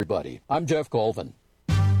Everybody, I'm Jeff Colvin.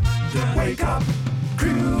 The Wake Up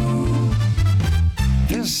Crew.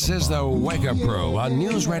 This is the Wake Up Crew on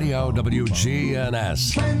News Radio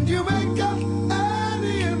WGNS. When you wake up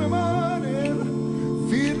early in the morning,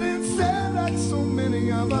 feeling sad like so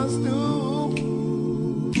many of us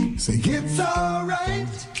do. Say it's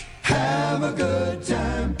alright, have a good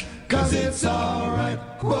time, 'cause it's alright,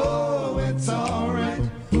 whoa, it's alright.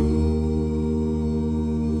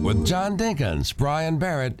 With John Dinkins, Brian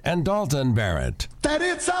Barrett, and Dalton Barrett. That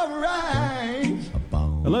it's alright.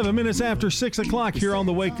 11 minutes after 6 o'clock here on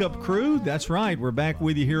the Wake Up Crew. That's right. We're back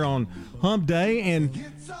with you here on Hump Day. And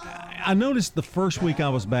I noticed the first week I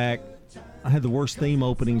was back, I had the worst theme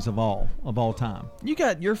openings of all time. You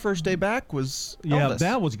got your first day back was Elvis.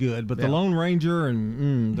 That was good. But the Lone Ranger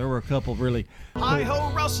and there were a couple really.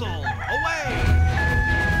 Hi-ho, Russell, away!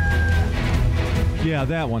 Yeah,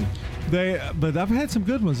 that one. But I've had some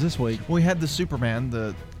good ones this week. We had the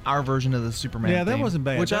Superman, our version of the Superman Yeah, that theme, wasn't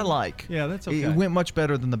bad. which I like. Yeah, that's okay. It went much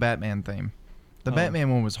better than the Batman theme. The Batman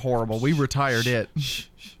one was horrible. We retired it.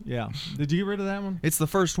 Yeah. Did you get rid of that one? It's the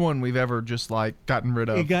first one we've ever just gotten rid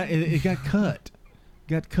of. It got cut.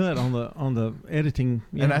 Got cut on the editing.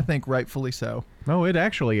 And I think rightfully so. No, it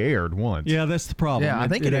actually aired once. Yeah, that's the problem. Yeah, I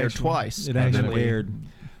think it aired actually, twice. It actually aired.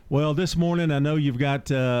 Well, this morning I know you've got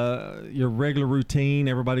your regular routine,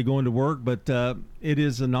 everybody going to work, but it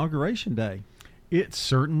is Inauguration Day. It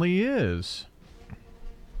certainly is.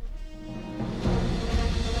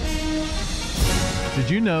 Did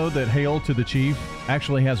you know that Hail to the Chief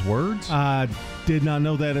actually has words? I did not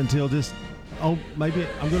know that until just, maybe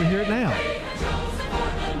I'm going to hear it now.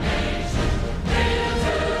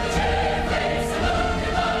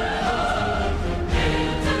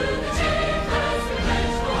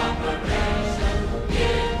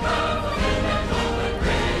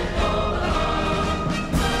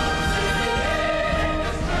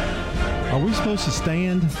 Are we supposed to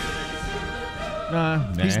stand?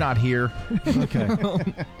 He's not here. Okay.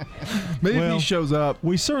 Maybe if he shows up.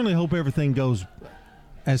 We certainly hope everything goes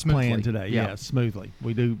as Smoothly. planned today. Yeah. Yeah, smoothly.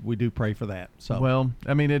 We do pray for that. So Well,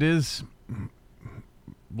 I mean, it is,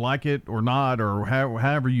 like it or not, or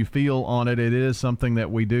however you feel on it, it is something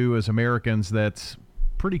that we do as Americans that's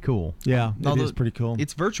pretty cool. yeah, it is pretty cool.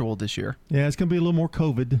 It's virtual this year. Yeah, it's going to be a little more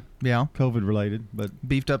COVID related, but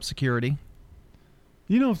Beefed up security.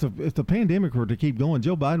 you know, if the pandemic were to keep going,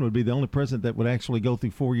 Joe Biden would be the only president that would actually go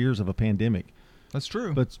through 4 years of a pandemic. That's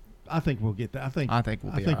true. But I think we'll get that. I think we'll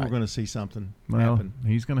be all we're right. going to see something Well, happen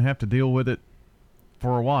he's going to have to deal with it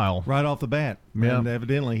for a while. right off the bat. Yeah. And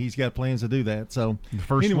evidently he's got plans to do that. So The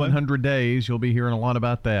first anyway, 100 days, you'll be hearing a lot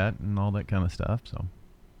about that and all that kind of stuff. So,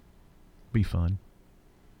 be fun.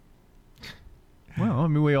 Well, I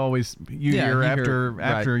mean, we always hear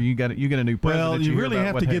after you get a new president. Well, you hear really about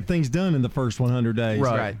have what to get things done in the first 100 days,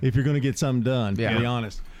 Right. if you're going to get something done. Yeah. To be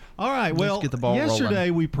honest. All right. Let's Well, get the ball yesterday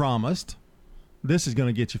rolling. we promised. This is going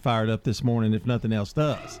to get you fired up this morning, if nothing else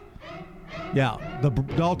does. Yeah, the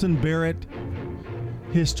Dalton Barrett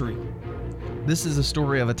history. This is a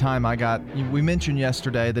story of a time we mentioned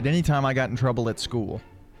yesterday that anytime I got in trouble at school,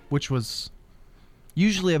 which was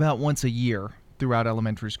usually about once a year throughout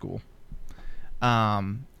elementary school,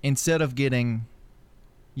 instead of getting,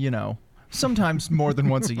 sometimes more than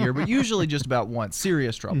once a year, but usually just about once,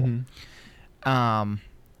 serious trouble,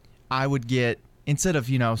 I would get, instead of,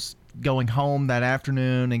 going home that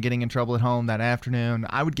afternoon and getting in trouble at home that afternoon,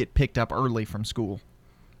 I would get picked up early from school,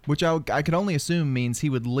 which I could only assume means he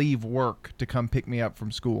would leave work to come pick me up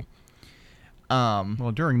from school.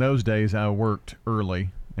 Well, during those days, I worked early,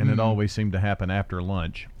 and it always seemed to happen after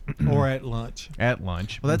lunch. Or at lunch. At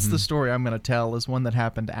lunch. Well, that's the story I'm going to tell, is one that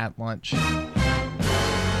happened at lunch. And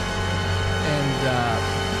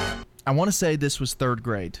I want to say this was third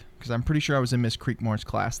grade, because I'm pretty sure I was in Miss Creekmore's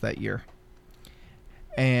class that year.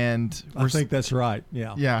 And I think that's right.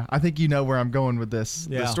 Yeah. Yeah, I think you know where I'm going with this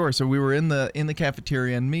story. So we were in the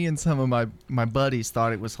cafeteria, and me and some of my buddies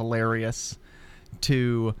thought it was hilarious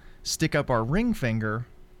to stick up our ring finger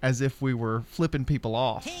as if we were flipping people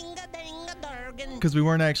off, because we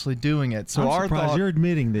weren't actually doing it. So I'm surprised you're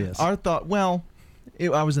admitting this. I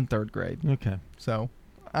was in third grade. Okay. So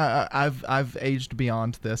I've aged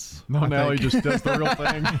beyond this. No, now he just does the real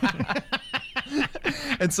thing.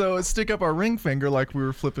 And so stick up our ring finger like we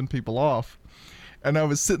were flipping people off. And I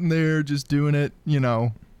was sitting there just doing it,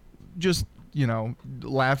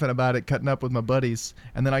 laughing about it, cutting up with my buddies.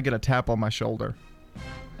 And then I get a tap on my shoulder.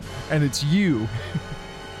 And it's you.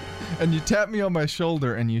 And you tap me on my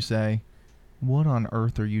shoulder and you say, "What on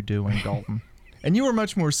earth are you doing, Dalton?" And you were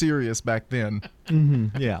much more serious back then.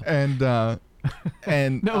 Mm-hmm, yeah.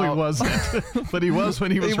 And no, he wasn't. But he was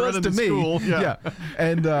when he was running the school. Yeah.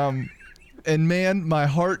 And man, my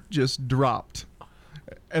heart just dropped.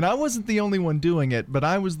 And I wasn't the only one doing it, but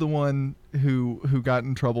I was the one who got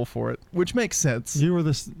in trouble for it, which makes sense. You were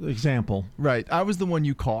the example. Right. I was the one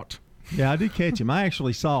you caught. Yeah, I did catch him. I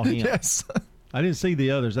actually saw him. Yes. I didn't see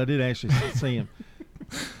the others. I did actually see him.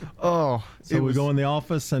 Oh. So we go in the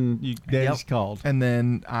office and Daddy's called. And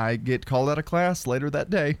then I get called out of class later that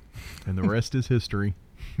day. And the rest is history.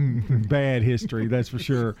 Bad history, that's for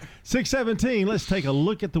sure. 6:17, let's take a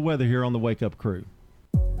look at the weather here on the Wake Up Crew.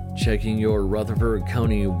 Checking your Rutherford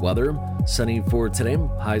County weather. Sunny for today.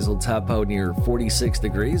 Highs will top out near 46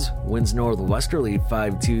 degrees. Winds northwesterly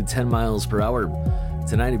 5 to 10 miles per hour.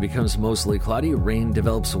 Tonight it becomes mostly cloudy. Rain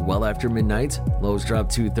develops well after midnight. Lows drop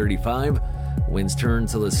to 35. Winds turn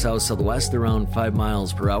to the south-southwest around 5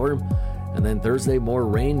 miles per hour. And then Thursday, more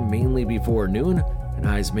rain mainly before noon. And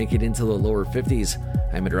highs make it into the lower 50s.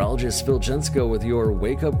 I'm meteorologist Phil Jensko with your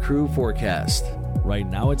Wake Up Crew forecast. Right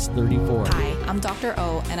now it's 34. Hi, I'm Dr.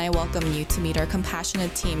 O, and I welcome you to meet our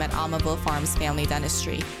compassionate team at Almaville Farms Family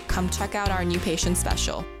Dentistry. Come check out our new patient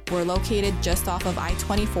special. We're located just off of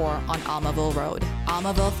I-24 on Almaville Road.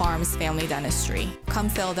 Almaville Farms Family Dentistry. Come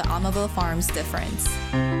feel the Almaville Farms difference.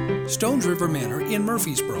 Stones River Manor in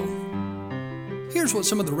Murfreesboro. Here's what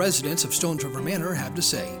some of the residents of Stones River Manor have to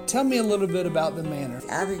say. Tell me a little bit about the manor.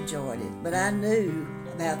 I've enjoyed it, but I knew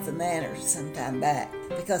about the manor some time back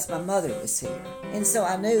because my mother was here. And so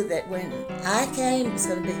I knew that when I came, it was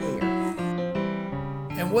going to be here.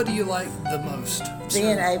 And what do you like the most?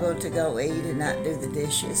 Being able to go eat and not do the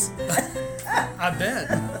dishes. I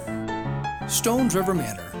bet. Stones River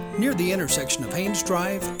Manor, near the intersection of Haynes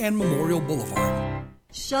Drive and Memorial Boulevard.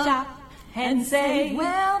 Shop and save.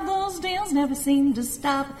 Well, those deals never seem to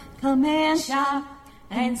stop. Come and shop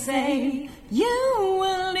and save. You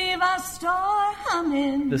will leave our store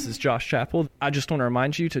humming. This is Josh Chappell. I just want to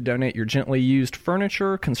remind you to donate your gently used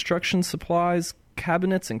furniture, construction supplies,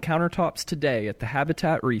 cabinets, and countertops today at the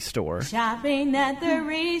Habitat Restore. Shopping at the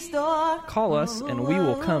Restore. Call us and we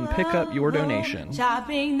will come pick up your donation.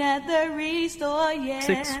 Shopping at the Restore, yeah.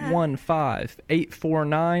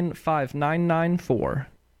 615-849-5994.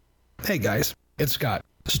 Hey guys, it's Scott.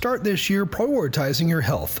 Start this year prioritizing your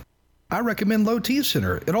health. I recommend Low T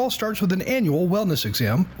Center. It all starts with an annual wellness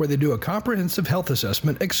exam where they do a comprehensive health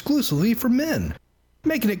assessment exclusively for men,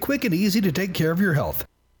 making it quick and easy to take care of your health.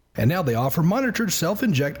 And now they offer monitored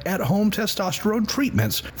self-inject at-home testosterone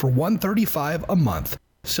treatments for $135 a month,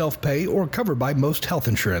 self-pay or covered by most health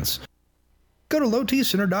insurance. Go to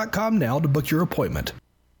lowtcenter.com now to book your appointment.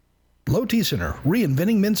 Low T Center,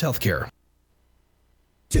 reinventing men's healthcare.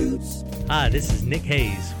 Toots. Hi, this is Nick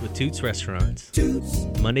Hayes with Toots Restaurants. Toots.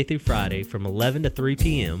 Monday through Friday from 11 to 3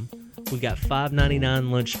 p.m. We've got $5.99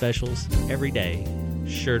 lunch specials every day,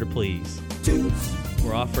 sure to please. Toots.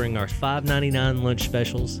 We're offering our $5.99 lunch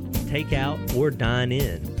specials, take out or dine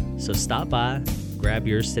in. So stop by, grab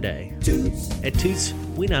yours today. Toots. At Toots,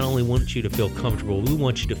 we not only want you to feel comfortable, we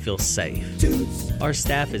want you to feel safe. Toots. Our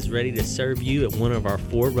staff is ready to serve you at one of our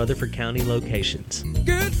 4 Rutherford County locations.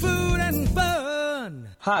 Good food and fun.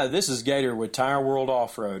 Hi, this is Gator with Tire World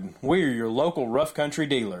Off-Road. We are your local rough country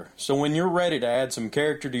dealer. So when you're ready to add some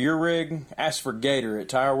character to your rig, ask for Gator at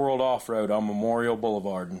Tire World Off-Road on Memorial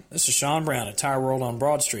Boulevard. This is Sean Brown at Tire World on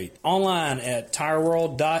Broad Street. Online at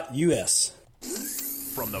tireworld.us.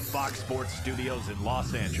 From the Fox Sports Studios in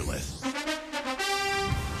Los Angeles,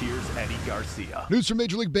 here's Eddie Garcia. News from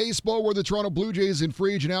Major League Baseball, where the Toronto Blue Jays and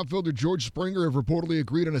free agent outfielder George Springer have reportedly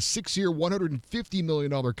agreed on a 6-year, $150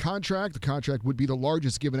 million contract. The contract would be the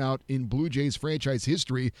largest given out in Blue Jays franchise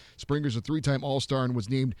history. Springer's a 3-time All-Star and was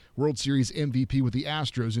named World Series MVP with the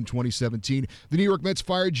Astros in 2017. The New York Mets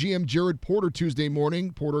fired GM Jared Porter Tuesday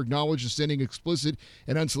morning. Porter acknowledged sending explicit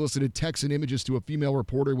and unsolicited texts and images to a female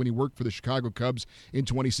reporter when he worked for the Chicago Cubs in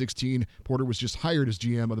 2016. Porter was just hired as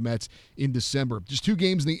GM of the Mets in December. Just 2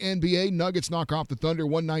 games in the NBA. Nuggets knock off the Thunder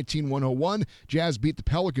 119-101. Jazz beat the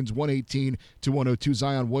Pelicans 118-102.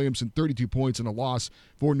 Zion Williamson 32 points in a loss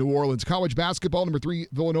for New Orleans. College basketball, number 3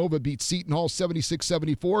 Villanova beat Seton Hall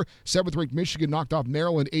 76-74. 7th-ranked Michigan knocked off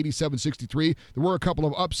Maryland 87-63. There were a couple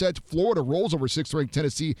of upsets. Florida rolls over 6th-ranked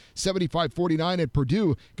Tennessee 75-49, and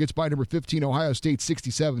Purdue gets by number 15 Ohio State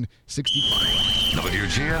 67-65.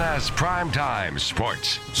 WGNS Primetime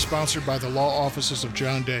Sports. Sponsored by the law offices of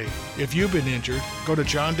John Day. If you've been injured, go to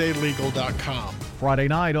johndaylegal.com. Friday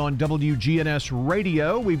night on WGNS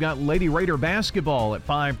Radio, we've got Lady Raider basketball at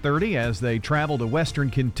 5:30 as they travel to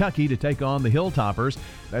Western Kentucky to take on the Hilltoppers.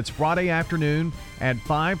 That's Friday afternoon at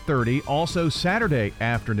 5:30. Also Saturday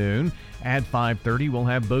afternoon at 5:30, we'll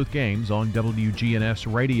have both games on WGNS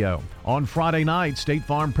Radio. On Friday night, State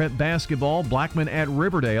Farm Prep basketball, Blackman at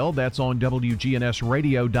Riverdale. That's on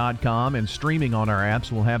WGNSradio.com and streaming on our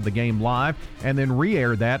apps. We'll have the game live and then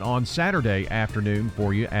re-air that on Saturday afternoon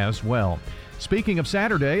for you as well. Speaking of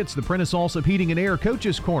Saturday, it's the Prentice Allsup Heating and Air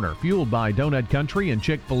Coaches Corner, fueled by Donut Country and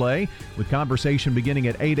Chick-fil-A, with conversation beginning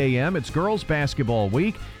at 8 a.m. It's girls basketball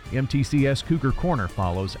week. MTCS Cougar Corner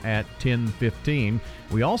follows at 10:15.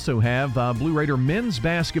 We also have Blue Raider men's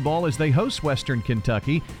basketball as they host Western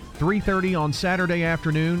Kentucky, 3:30 on Saturday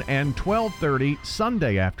afternoon and 12:30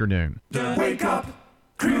 Sunday afternoon. The Wake Up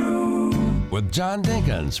Crew with John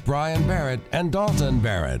Dinkins, Brian Barrett, and Dalton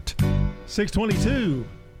Barrett. 622.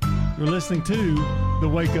 You're listening to The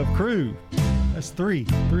Wake Up Crew. That's three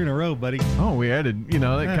in a row, buddy. Oh, we added,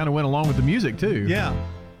 that kind of went along with the music, too. Yeah.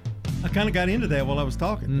 I kind of got into that while I was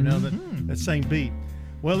talking, that same beat.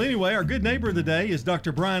 Well, anyway, our good neighbor of the day is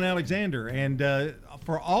Dr. Brian Alexander, and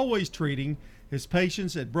for always treating his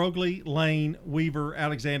patients at Broglie Lane Weaver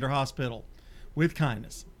Alexander Hospital with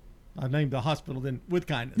kindness. I named the hospital then with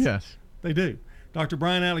kindness. Yes. They do. Dr.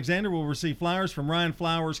 Brian Alexander will receive flowers from Ryan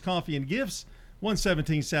Flowers Coffee and Gifts,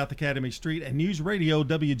 117 South Academy Street, and News Radio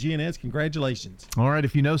WGNS. Congratulations. All right,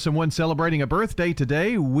 if you know someone celebrating a birthday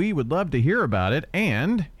today, we would love to hear about it.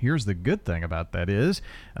 And here's the good thing about that is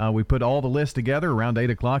we put all the lists together around 8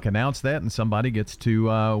 o'clock, announce that, and somebody gets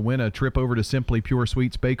to win a trip over to Simply Pure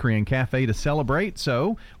Sweets Bakery and Cafe to celebrate.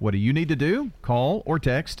 So what do you need to do? Call or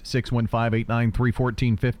text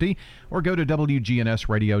 615-893-1450 or go to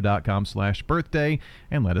WGNSradio.com/birthday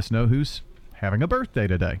and let us know who's having a birthday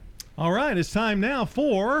today. All right, it's time now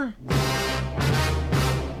for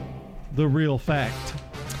The Real Fact.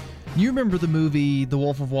 You remember the movie The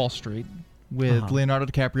Wolf of Wall Street with Leonardo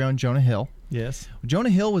DiCaprio and Jonah Hill? Yes. Jonah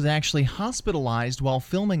Hill was actually hospitalized while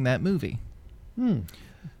filming that movie.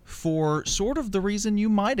 For sort of the reason you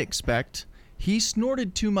might expect. He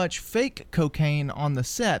snorted too much fake cocaine on the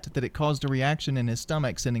set that it caused a reaction in his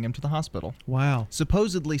stomach, sending him to the hospital. Wow.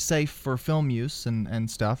 Supposedly safe for film use and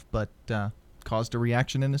stuff, but caused a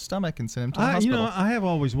reaction in his stomach and sent him to the hospital. I have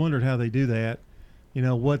always wondered how they do that.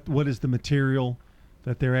 What is the material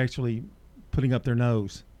that they're actually putting up their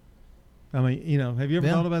nose? I mean, have you ever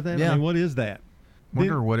thought about that? Yeah. I mean, what is that?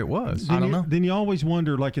 Wonder what it was. I don't know. Then you always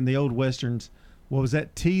wonder, like in the old Westerns, what was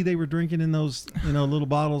that tea they were drinking in those, little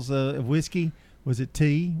bottles of whiskey? Was it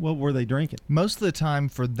tea? What were they drinking? Most of the time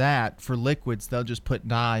for liquids, they'll just put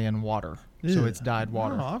dye in water. So it's dyed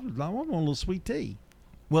water. No, I want a little sweet tea.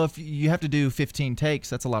 Well, if you have to do 15 takes,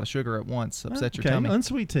 that's a lot of sugar at once. Upset your tummy.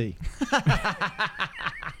 Unsweet tea.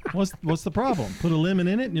 What's the problem? Put a lemon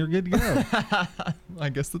in it and you're good to go. I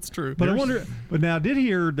guess that's true. But I wonder. But now I did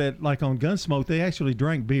hear that, like on Gunsmoke, they actually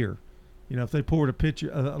drank beer. If they poured a pitcher,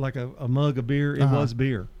 like a mug of beer, it was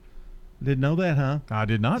beer. Didn't know that, huh? I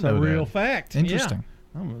did not know that. It's a real fact. Interesting.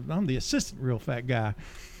 Yeah. I'm the assistant real fact guy.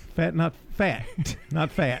 Fat, not fat. Not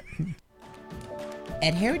fat.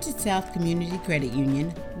 At Heritage South Community Credit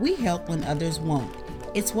Union, we help when others won't.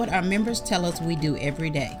 It's what our members tell us we do every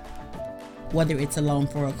day. Whether it's a loan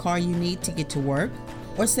for a car you need to get to work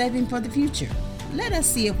or saving for the future, let us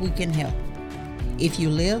see if we can help. If you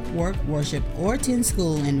live, work, worship, or attend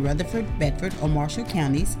school in Rutherford, Bedford, or Marshall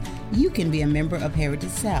counties, you can be a member of Heritage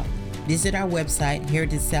South. Visit our website,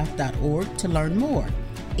 heritagesouth.org, to learn more.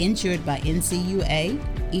 Insured by NCUA,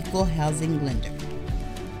 Equal Housing Lender.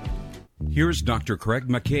 Here's Dr. Craig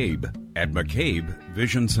McCabe at McCabe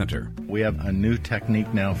Vision Center. We have a new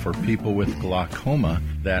technique now for people with glaucoma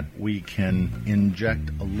that we can inject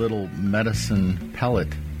a little medicine pellet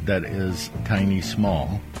that is tiny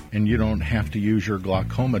small, and you don't have to use your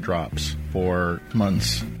glaucoma drops for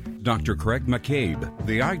months. Dr. Craig McCabe,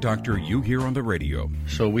 the eye doctor you hear on the radio.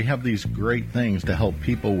 So we have these great things to help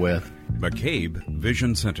people with. McCabe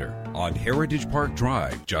Vision Center on Heritage Park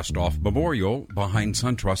Drive, just off Memorial, behind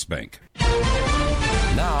SunTrust Bank.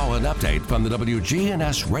 Now an update from the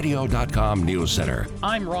WGNSradio.com News Center.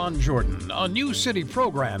 I'm Ron Jordan. A new city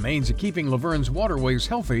program aims at keeping Laverne's waterways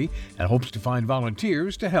healthy and hopes to find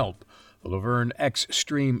volunteers to help. The Laverne X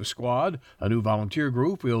Stream Squad, a new volunteer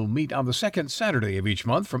group, will meet on the second Saturday of each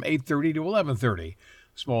month from 8:30 to 11:30.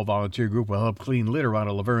 A small volunteer group will help clean litter out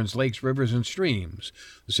of Laverne's lakes, rivers, and streams.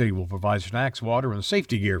 The city will provide snacks, water, and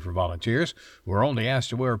safety gear for volunteers who are only asked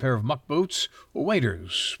to wear a pair of muck boots or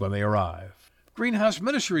waders when they arrive. Greenhouse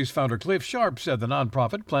Ministries founder Cliff Sharp said the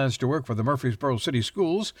nonprofit plans to work with the Murfreesboro City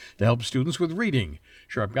Schools to help students with reading.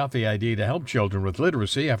 Sharp got the idea to help children with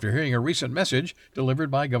literacy after hearing a recent message delivered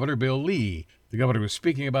by Governor Bill Lee. The governor was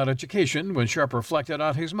speaking about education when Sharp reflected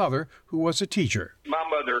on his mother, who was a teacher. My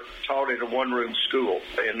mother taught at a one-room school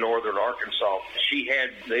in northern Arkansas. She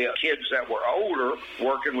had the kids that were older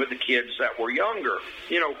working with the kids that were younger.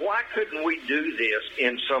 Why couldn't we do this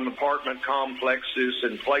in some apartment complexes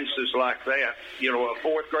and places like that? A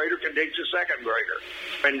fourth grader can teach a second grader.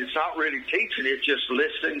 And it's not really teaching, it's just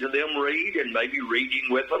listening to them read and maybe reading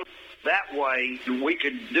with them. That way, we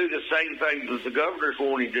could do the same things that the governor's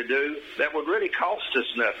wanting to do that would really cost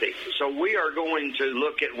us nothing. So we are going to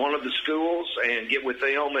look at one of the schools and get with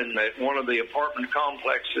them in one of the apartment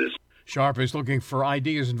complexes. Sharp is looking for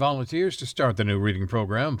ideas and volunteers to start the new reading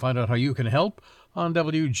program. Find out how you can help on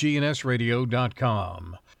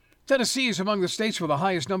WGNSradio.com. Tennessee is among the states with the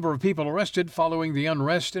highest number of people arrested following the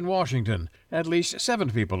unrest in Washington. At least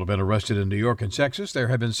 7 people have been arrested in New York and Texas. There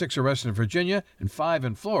have been 6 arrested in Virginia and 5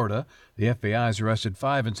 in Florida. The FBI has arrested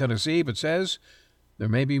 5 in Tennessee, but says there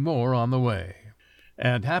may be more on the way.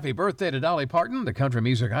 And happy birthday to Dolly Parton, the country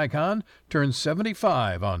music icon, turns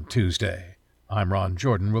 75 on Tuesday. I'm Ron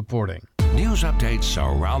Jordan reporting. News updates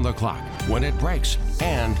around the clock, when it breaks,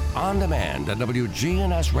 and on demand at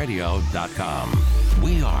WGNSradio.com.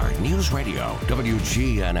 We are News Radio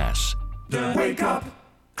WGNS. The Wake Up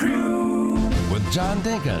Crew. With John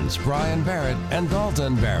Dinkins, Brian Barrett, and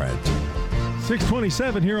Dalton Barrett.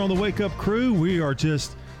 627 here on the Wake Up Crew. We are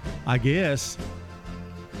just, I guess,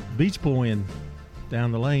 Beach Boying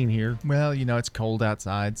down the lane here. Well, it's cold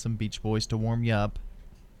outside. Some Beach Boys to warm you up.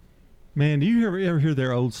 Man, do you ever hear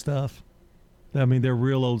their old stuff? I mean, their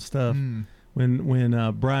real old stuff.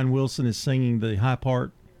 When Brian Wilson is singing the high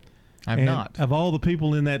part. I've not. Of all the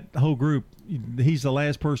people in that whole group, he's the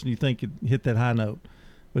last person you think could hit that high note.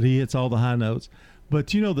 But he hits all the high notes. But,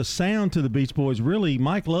 the sound to the Beach Boys, really,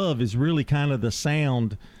 Mike Love is really kind of the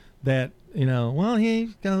sound that, well, here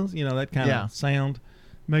he goes, that kind of sound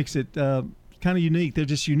makes it kind of unique. They're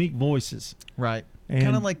just unique voices. Right.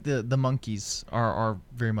 Kind of like the Monkees are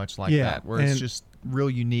very much like that, where it's just real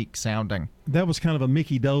unique sounding. That was kind of a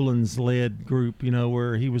Mickey Dolenz led group,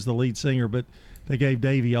 where he was the lead singer, but they gave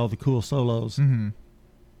Davey all the cool solos. Mm-hmm.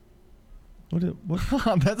 What?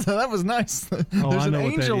 That was nice. There's an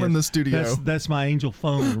angel in the studio. That's my angel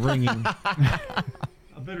phone ringing. I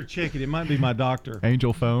better check it. It might be my doctor.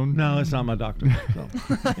 Angel phone? No, it's not my doctor. So,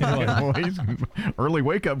 anyway. Early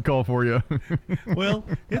wake-up call for you. Well,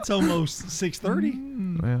 it's almost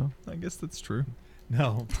 6:30. Well, I guess that's true.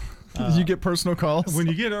 No. Did you get personal calls? When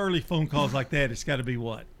you get early phone calls like that, it's got to be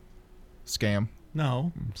what? Scam.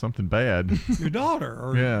 No. Something bad. Your daughter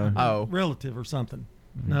or a relative or something.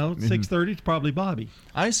 No, 6:30, it's probably Bobby.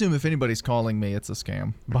 I assume if anybody's calling me, it's a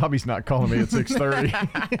scam. Bobby's not calling me at 6:30.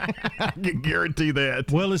 I can guarantee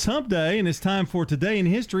that. Well, it's Hump Day, and it's time for Today in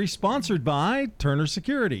History, sponsored by Turner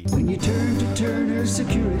Security. When you turn to Turner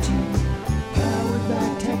Security, powered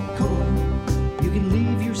by TechCore, you can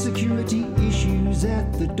leave your security issues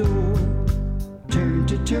at the door. Turn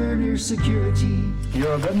to Turner Security.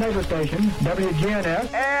 You're a good neighbor station,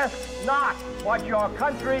 WGNS. Ask not what your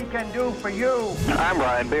country can do for you. I'm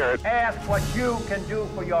Brian Barrett. Ask what you can do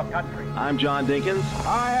for your country. I'm John Dinkins.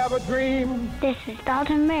 I have a dream. This is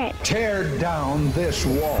Dalton Merritt. Tear down this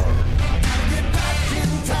wall.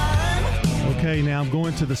 Okay, now I'm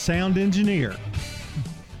going to the sound engineer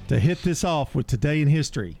to hit this off with Today in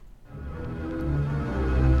History.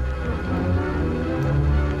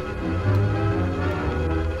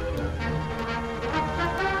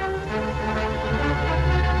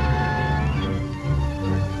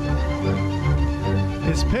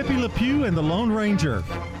 It's Pepe Le Pew and the Lone Ranger.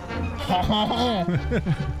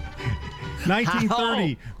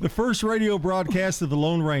 1930, the first radio broadcast of the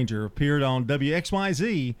Lone Ranger appeared on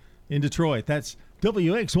WXYZ in Detroit. That's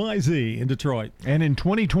WXYZ in Detroit. And in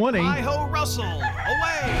 2020... Hi-ho, Russell!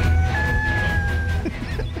 Away!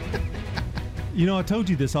 I told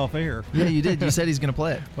you this off air. Yeah, you did. You said he's going to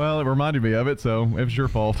play it. Well, it reminded me of it, so it was your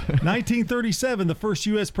fault. 1937, the first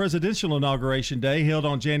U.S. presidential inauguration day held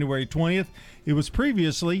on January 20th. It was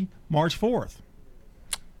previously March 4th.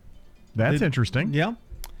 That's interesting. Yeah.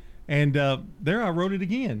 And there I wrote it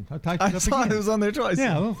again. I typed it up saw again. It was on there twice.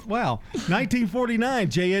 Yeah, wow. 1949,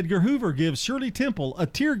 J. Edgar Hoover gives Shirley Temple a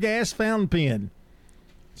tear gas fountain pen.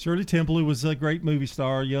 Shirley Temple, who was a great movie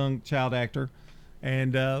star, young child actor.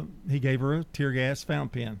 And he gave her a tear gas fountain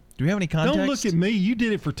pen. Do we have any context? Don't look at me. You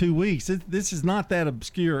did it for 2 weeks. This is not that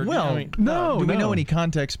obscure. Well, no. Do we know any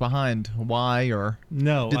context behind why or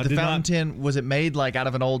no? Did the fountain was it made like out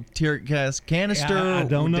of an old tear gas canister? I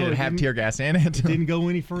don't know. Did it have tear gas in it? It didn't go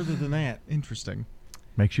any further than that. Interesting.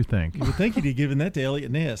 Makes you think. You would think he'd have given that to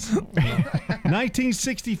Elliot Ness.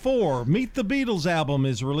 1964, Meet the Beatles album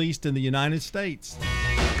is released in the United States.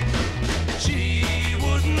 She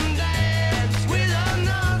wouldn't dance with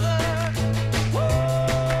another.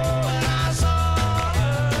 When I saw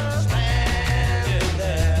her standing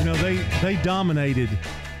there. You know, they dominated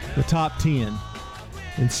the top 10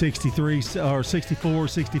 in 63 or 64,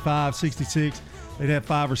 65, 66. They'd have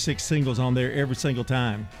 5 or 6 singles on there every single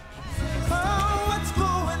time.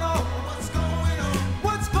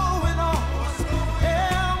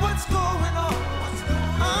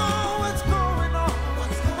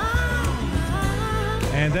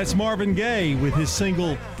 And that's Marvin Gaye with his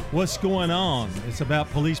single, What's Going On? It's about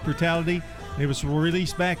police brutality. It was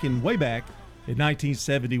released way back in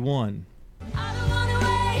 1971.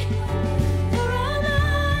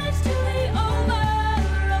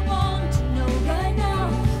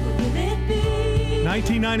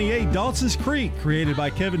 1998, Dawson's Creek, created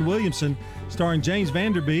by Kevin Williamson, starring James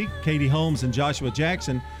Van Der Beek, Katie Holmes, and Joshua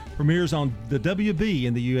Jackson, premieres on the WB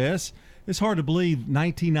in the U.S. It's hard to believe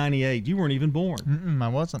 1998. You weren't even born. I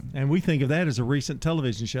wasn't. And we think of that as a recent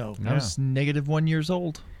television show. I was -1 years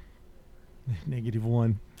old.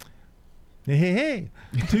 -1. Hey.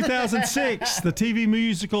 2006, the TV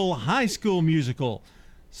musical High School Musical,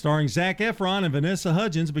 starring Zac Efron and Vanessa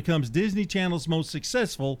Hudgens, becomes Disney Channel's most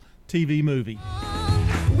successful TV movie.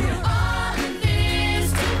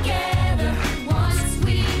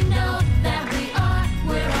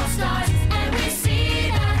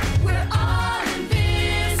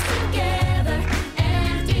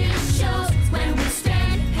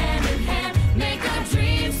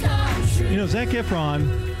 You know, Zac Efron,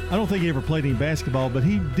 I don't think he ever played any basketball, but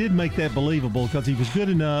he did make that believable because he was good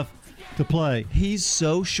enough to play. He's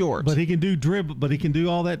so short. But he can do dribble, but he can do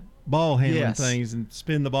all that ball handling things and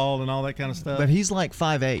spin the ball and all that kind of stuff. But he's like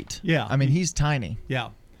 5'8". Yeah. I mean, he's tiny.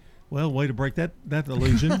 Yeah. Well, way to break that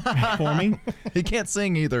illusion for me. He can't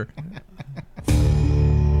sing either. Do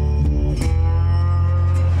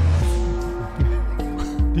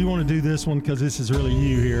you want to do this one? Because this is really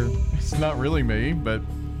you here. It's not really me, but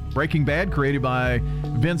Breaking Bad, created by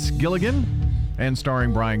Vince Gilligan and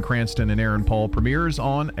starring Bryan Cranston and Aaron Paul, premieres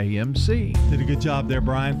on AMC. Did a good job there,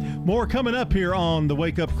 Brian. More coming up here on the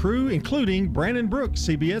Wake Up Crew, including Brandon Brooks,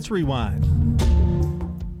 CBS Rewind.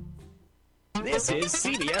 This is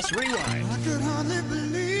CBS Rewind.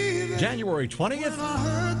 January 20th,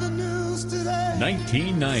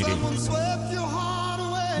 1990.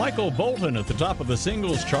 Michael Bolton at the top of the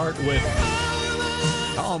singles chart with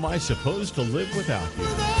How Am I Supposed to Live Without You?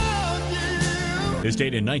 This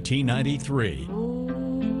date in 1993.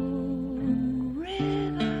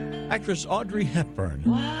 Actress Audrey Hepburn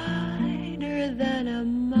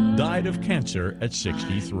died of cancer at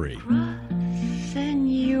 63.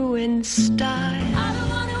 You in style.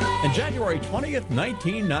 And January 20th,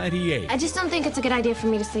 1998. I just don't think it's a good idea for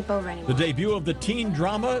me to sleep over anymore. The debut of the teen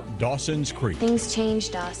drama Dawson's Creek. Things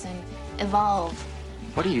change, Dawson. Evolve.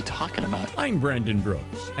 What are you talking about? I'm Brandon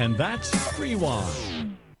Brooks, and that's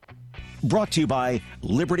Rewind. Brought to you by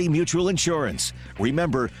Liberty Mutual Insurance.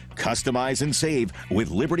 Remember, customize and save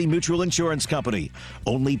with Liberty Mutual Insurance Company.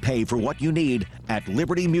 Only pay for what you need at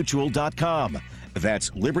libertymutual.com.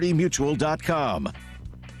 That's libertymutual.com.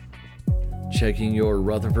 Checking your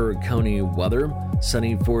Rutherford County weather.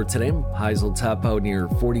 Sunny for today. Highs will top out near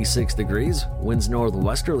 46 degrees. Winds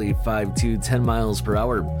northwesterly 5 to 10 miles per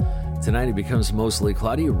hour. Tonight it becomes mostly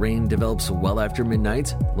cloudy. Rain develops well after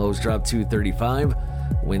midnight. Lows drop to 35.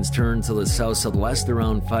 Winds turn to the south-southwest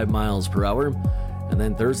around 5 miles per hour. And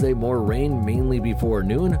then Thursday, more rain mainly before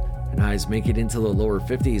noon. And highs make it into the lower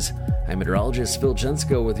 50s. I'm meteorologist Phil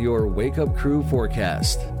Jensko with your Wake Up Crew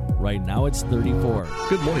forecast. Right now it's 34.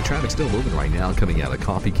 Good morning. Traffic still moving right now coming out of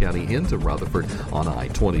Coffee County into Rutherford on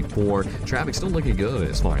I-24. Traffic still looking good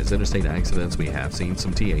as far as interstate accidents. We have seen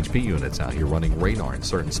some THP units out here running radar in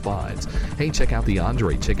certain spots. Hey, check out the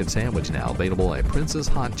Andre Chicken Sandwich now available at Princess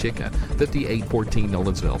Hot Chicken, 5814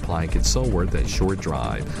 Nolensville Pike. It's so worth a short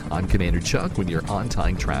drive. I'm Commander Chuck with your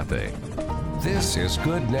on-time traffic. This is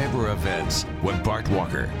Good Neighbor Events with Bart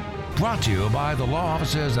Walker. Brought to you by the law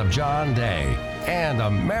offices of John Day and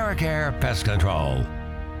Americare Pest Control.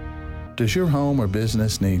 Does your home or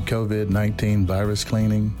business need COVID-19 virus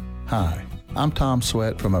cleaning? Hi, I'm Tom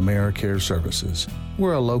Sweat from Americare Services.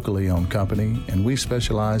 We're a locally owned company, and we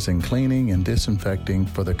specialize in cleaning and disinfecting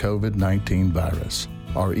for the COVID-19 virus.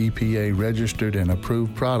 Our EPA-registered and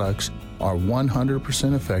approved products are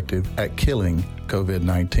 100% effective at killing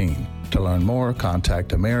COVID-19. To learn more, contact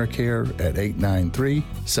AmeriCare at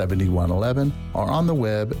 893-7111 or on the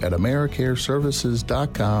web at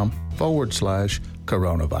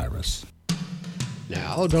americareservices.com/coronavirus.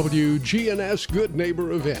 Now, WGNS Good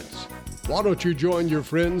Neighbor Events. Why don't you join your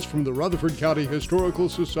friends from the Rutherford County Historical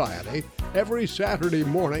Society every Saturday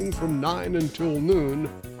morning from 9 until noon,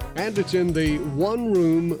 and it's in the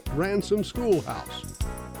one-room Ransom Schoolhouse.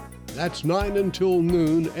 That's 9 until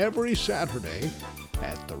noon every Saturday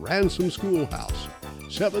at the Ransom Schoolhouse,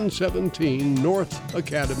 717 North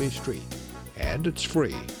Academy Street, and it's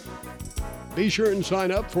free. Be sure and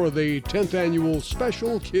sign up for the 10th Annual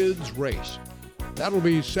Special Kids Race. That'll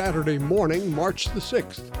be Saturday morning, March the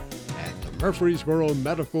 6th, at the Murfreesboro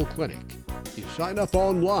Medical Clinic. You sign up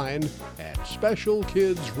online at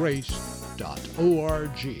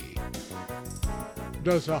specialkidsrace.org.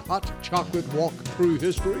 Does a hot chocolate walk through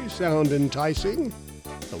history sound enticing?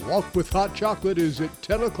 The Walk with Hot Chocolate is at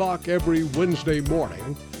 10 o'clock every Wednesday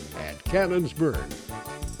morning at Cannonsburg.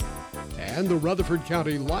 And the Rutherford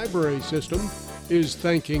County Library System is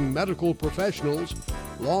thanking medical professionals,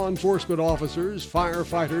 law enforcement officers,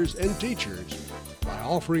 firefighters, and teachers by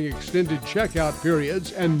offering extended checkout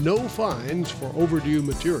periods and no fines for overdue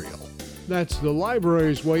material. That's the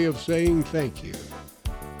library's way of saying thank you.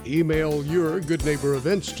 Email your Good Neighbor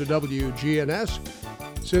events to WGNS.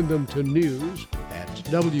 Send them to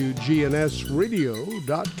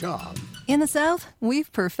news@WGNSradio.com. In the South,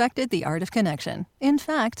 we've perfected the art of connection. In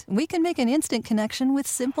fact, we can make an instant connection with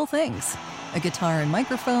simple things. A guitar and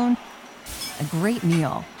microphone, a great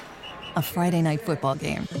meal, a Friday night football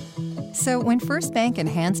game. So when First Bank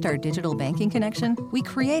enhanced our digital banking connection, we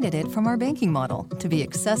created it from our banking model to be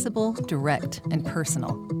accessible, direct, and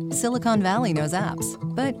personal. Silicon Valley knows apps,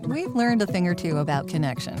 but we've learned a thing or two about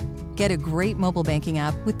connection. Get a great mobile banking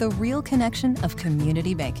app with the real connection of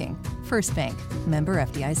community banking. First Bank, member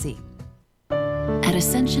FDIC. At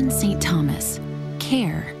Ascension St. Thomas,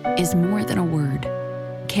 care is more than a word.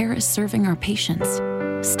 Care is serving our patients,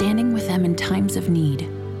 standing with them in times of need,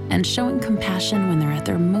 and showing compassion when they're at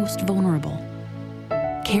their most vulnerable.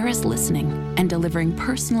 Care is listening and delivering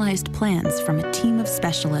personalized plans from a team of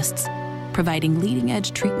specialists, providing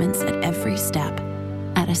leading-edge treatments at every step.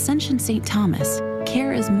 At Ascension St. Thomas,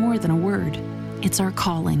 care is more than a word. It's our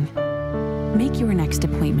calling. Make your next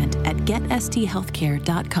appointment at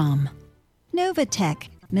getsthealthcare.com. Novatech,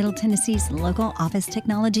 Middle Tennessee's local office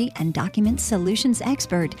technology and document solutions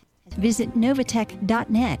expert. Visit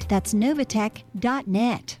Novatech.net. That's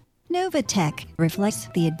Novatech.net. Novatech reflects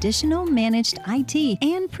the additional managed IT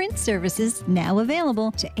and print services now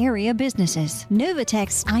available to area businesses.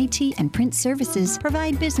 Novatech's IT and print services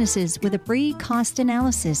provide businesses with a free cost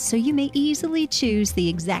analysis so you may easily choose the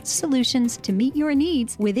exact solutions to meet your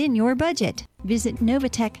needs within your budget. Visit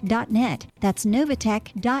Novatech.net. That's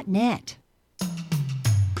Novatech.net.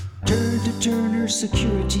 Turn to Turner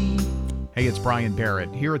Security. Hey, it's Brian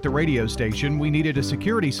Barrett. Here at the radio station, we needed a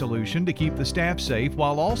security solution to keep the staff safe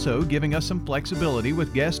while also giving us some flexibility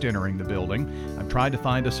with guests entering the building. I've tried to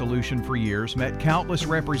find a solution for years, met countless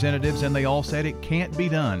representatives, and they all said it can't be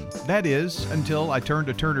done. That is, until I turned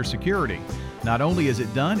to Turner Security. Not only is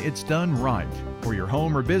it done, it's done right. For your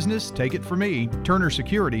home or business, take it from me. Turner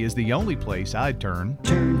Security is the only place I'd turn.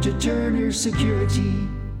 Turn to Turner Security.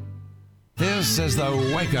 This is the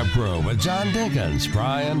Wake Up Crew with John Dinkins,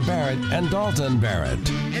 Brian Barrett, and Dalton Barrett.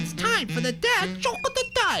 It's time for the dad joke of the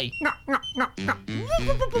day.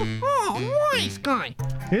 Oh, nice guy.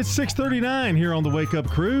 It's 6:39 here on the Wake Up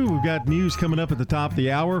Crew. We've got news coming up at the top of the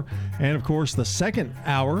hour, and of course the second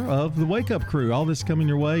hour of the Wake Up Crew. All this coming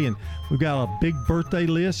your way, and we've got a big birthday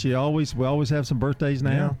list. We always have some birthdays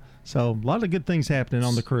now. Yeah. So a lot of good things happening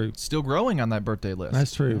on the crew. Still growing on that birthday list.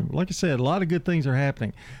 That's true. Like I said, a lot of good things are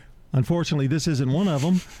happening. Unfortunately, this isn't one of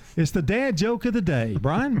them. It's the dad joke of the day.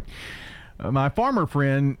 Brian? My farmer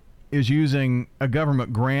friend is using a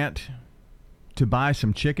government grant to buy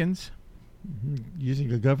some chickens. Using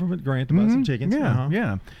a government grant to buy some chickens? Yeah,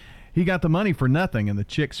 yeah. He got the money for nothing and the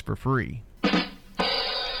chicks for free. It's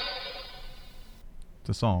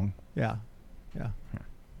a song. Yeah. Okay.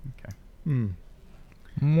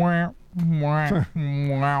 Well, why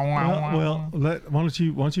don't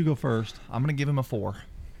you go first? I'm going to give him a 4.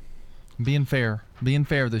 Being fair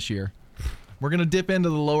this year. We're going to dip into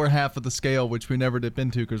the lower half of the scale, which we never dip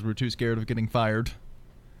into because we're too scared of getting fired.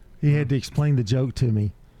 He had to explain the joke to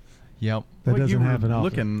me. Yep. That Well, you doesn't were happen often.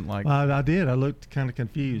 looking like- I did. I looked kind of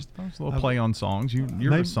confused. That was a little play on songs. You're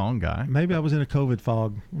maybe, a song guy. Maybe I was in a COVID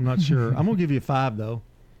fog. I'm not sure. I'm going to give you a 5, though.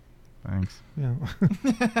 Thanks. Yeah.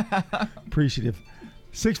 Appreciative.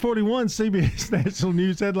 641 CBS National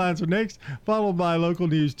News headlines are next, followed by a local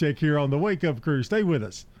news check here on the Wake Up Crew. Stay with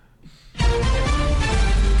us.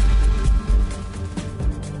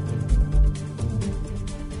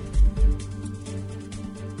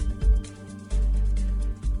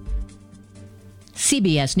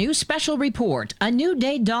 CBS News special report. A new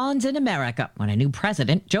day dawns in America when a new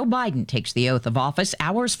president, Joe Biden, takes the oath of office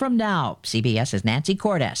hours from now. CBS's Nancy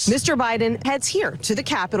Cordes. Mr. Biden heads here to the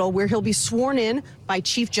Capitol, where he'll be sworn in by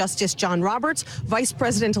Chief Justice John Roberts. Vice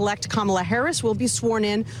President-elect Kamala Harris will be sworn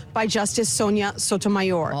in by Justice Sonia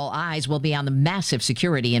Sotomayor. All eyes will be on the massive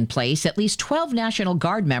security in place. At least 12 National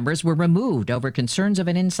Guard members were removed over concerns of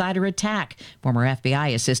an insider attack. Former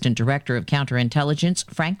FBI Assistant Director of Counterintelligence,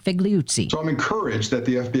 Frank Figliuzzi. So I'm encouraged that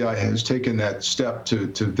the FBI has taken that step to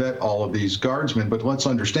vet all of these guardsmen. But let's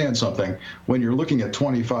understand something. When you're looking at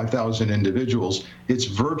 25,000 individuals, it's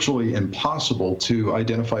virtually impossible to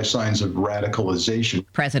identify signs of radicalization.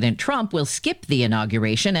 President Trump will skip the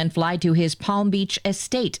inauguration and fly to his Palm Beach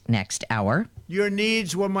estate next hour. Your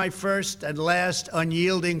needs were my first and last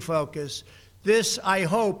unyielding focus. This, I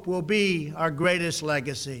hope, will be our greatest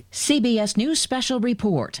legacy. CBS News Special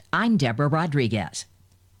Report. I'm Deborah Rodriguez.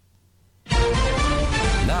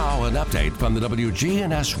 Now an update from the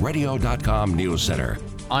WGNSradio.com News Center.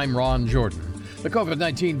 I'm Ron Jordan. The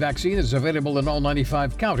COVID-19 vaccine is available in all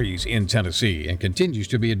 95 counties in Tennessee and continues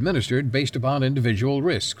to be administered based upon individual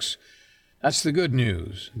risks. That's the good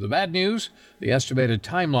news. The bad news? The estimated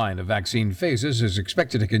timeline of vaccine phases is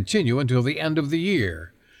expected to continue until the end of the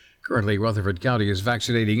year. Currently, Rutherford County is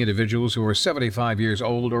vaccinating individuals who are 75 years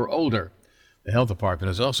old or older. The health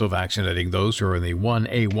department is also vaccinating those who are in the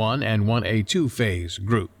 1A1 and 1A2 phase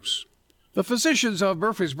groups. The physicians of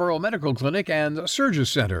Murfreesboro Medical Clinic and Surgery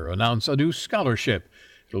Center announced a new scholarship.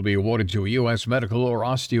 It will be awarded to a U.S. medical or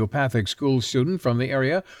osteopathic school student from the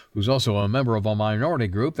area who's also a member of a minority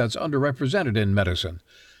group that's underrepresented in medicine.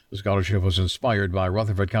 The scholarship was inspired by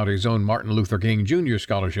Rutherford County's own Martin Luther King Jr.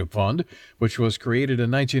 Scholarship Fund, which was created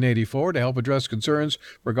in 1984 to help address concerns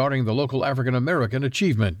regarding the local African American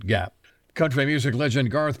achievement gap. Country music legend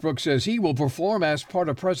Garth Brooks says he will perform as part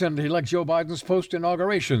of President-elect Joe Biden's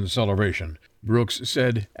post-inauguration celebration. Brooks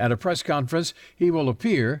said at a press conference he will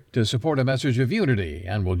appear to support a message of unity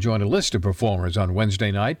and will join a list of performers on Wednesday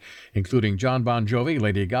night, including John Bon Jovi,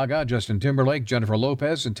 Lady Gaga, Justin Timberlake, Jennifer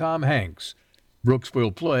Lopez, and Tom Hanks. Brooks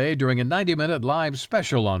will play during a 90-minute live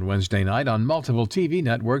special on Wednesday night on multiple TV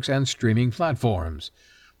networks and streaming platforms.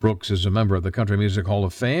 Brooks is a member of the Country Music Hall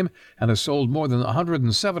of Fame and has sold more than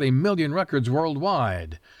 170 million records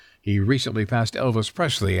worldwide. He recently passed Elvis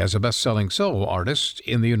Presley as a best-selling solo artist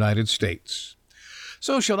in the United States.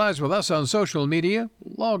 Socialize with us on social media.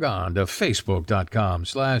 Log on to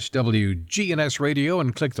facebook.com/WGNS Radio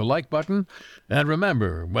and click the like button. And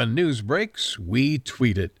remember, when news breaks, we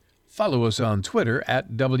tweet it. Follow us on Twitter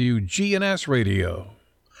at WGNS Radio.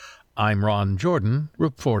 I'm Ron Jordan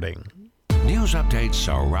reporting. News updates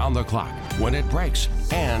around the clock, when it breaks,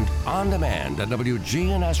 and on demand at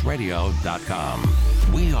WGNSradio.com.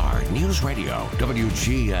 We are News Radio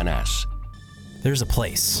WGNS. There's a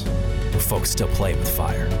place where folks still play with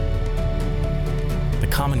fire. The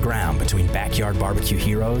common ground between backyard barbecue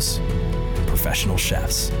heroes and professional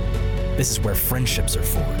chefs. This is where friendships are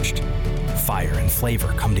forged, fire and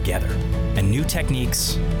flavor come together, and new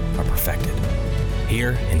techniques are perfected.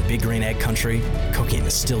 Here in Big Green Egg Country, cooking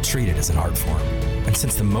is still treated as an art form. And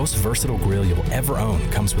since the most versatile grill you'll ever own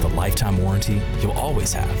comes with a lifetime warranty, you'll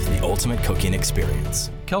always have the ultimate cooking experience.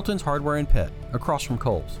 Kelton's Hardware and Pet, across from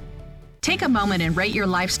Kohl's. Take a moment and rate your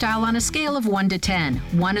lifestyle on a scale of 1 to 10.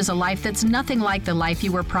 1 is a life that's nothing like the life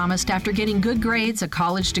you were promised after getting good grades, a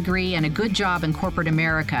college degree, and a good job in corporate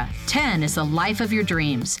America. 10 is the life of your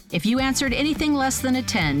dreams. If you answered anything less than a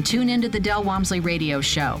 10, tune into the Del Walmsley Radio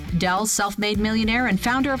Show. Del, self-made millionaire and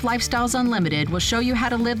founder of Lifestyles Unlimited, will show you how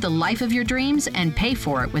to live the life of your dreams and pay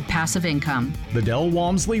for it with passive income. The Del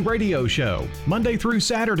Walmsley Radio Show, Monday through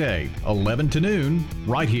Saturday, 11 to noon,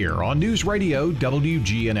 right here on News Radio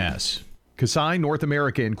WGNS. Kasai North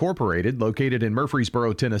America Incorporated, located in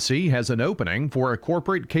Murfreesboro, Tennessee, has an opening for a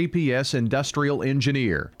corporate KPS industrial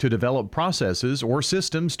engineer to develop processes or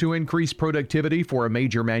systems to increase productivity for a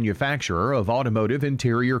major manufacturer of automotive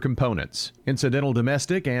interior components. Incidental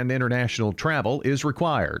domestic and international travel is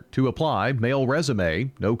required. To apply, mail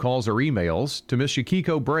resume, no calls or emails, to Miss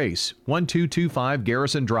Yukiko Brace, 1225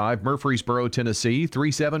 Garrison Drive, Murfreesboro, Tennessee,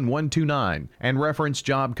 37129, and reference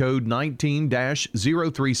job code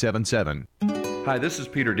 19-0377. Hi, this is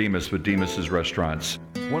Peter Demas with Demas's Restaurants.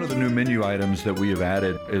 One of the new menu items that we have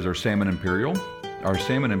added is our Salmon Imperial. Our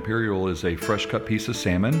Salmon Imperial is a fresh cut piece of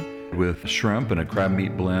salmon with shrimp and a crab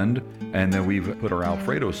meat blend, and then we've put our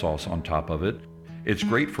Alfredo sauce on top of it. It's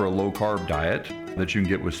great for a low carb diet that you can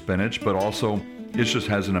get with spinach, but also it just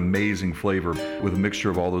has an amazing flavor with a mixture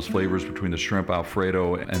of all those flavors between the shrimp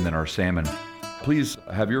Alfredo and then our salmon. Please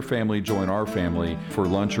have your family join our family for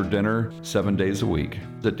lunch or dinner 7 days a week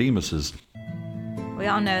at Demas's. We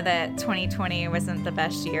all know that 2020 wasn't the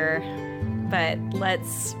best year, but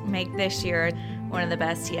let's make this year one of the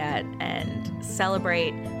best yet and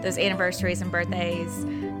celebrate those anniversaries and birthdays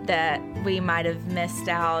that we might have missed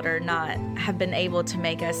out or not have been able to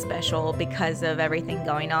make us special because of everything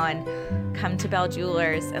going on. Come to Bell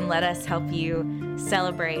Jewelers and let us help you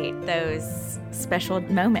celebrate those special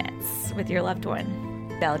moments with your loved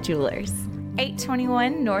one. Bell Jewelers,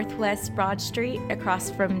 821 Northwest Broad Street, across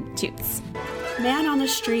from Toots. Man on the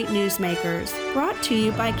Street Newsmakers, brought to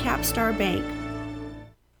you by Capstar Bank.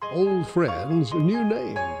 Old friends, new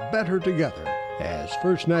name, better together, as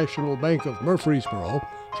First National Bank of Murfreesboro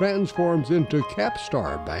transforms into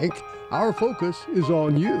Capstar Bank. Our focus is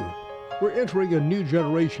on you. We're entering a new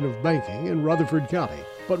generation of banking in Rutherford County,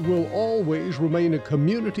 but will always remain a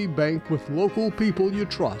community bank with local people you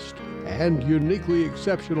trust and uniquely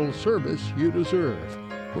exceptional service you deserve.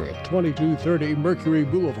 We're at 2230 Mercury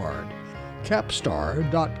Boulevard.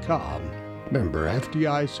 Capstar.com. Member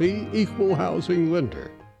FDIC, Equal Housing Lender.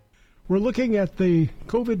 We're looking at the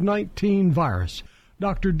COVID-19 virus.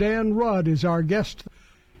 Dr. Dan Rudd is our guest.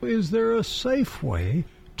 Is there a safe way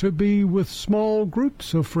to be with small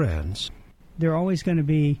groups of friends? There are always going to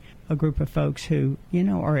be a group of folks who,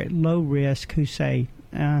 are at low risk, who say,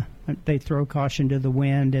 they throw caution to the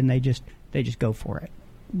wind and they just go for it.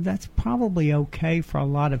 That's probably okay for a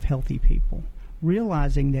lot of healthy people,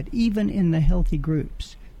 realizing that even in the healthy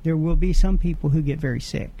groups, there will be some people who get very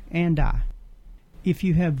sick and die. If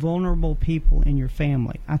you have vulnerable people in your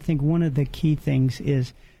family, I think one of the key things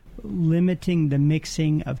is limiting the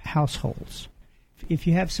mixing of households. If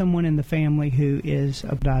you have someone in the family who is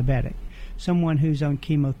a diabetic, someone who's on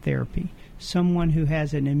chemotherapy, someone who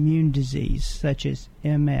has an immune disease such as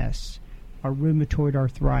MS or rheumatoid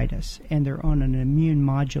arthritis, and they're on an immune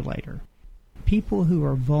modulator, people who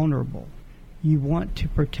are vulnerable, you want to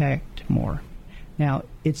protect more. Now,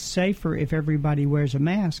 it's safer if everybody wears a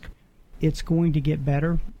mask. It's going to get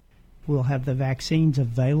better. We'll have the vaccines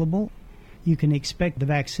available. You can expect the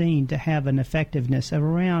vaccine to have an effectiveness of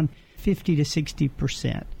around 50 to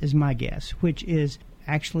 60% is my guess, which is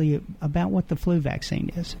actually about what the flu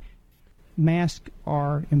vaccine is. Masks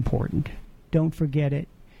are important. Don't forget it.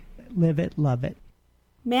 Live it, love it.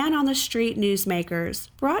 Man on the Street Newsmakers,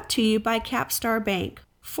 brought to you by Capstar Bank,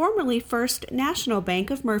 formerly First National Bank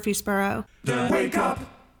of Murfreesboro. The Wake Up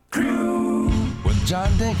Crew with John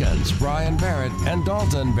Dinkins, Brian Barrett, and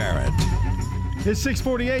Dalton Barrett. It's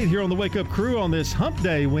 6:48 here on the Wake Up Crew on this Hump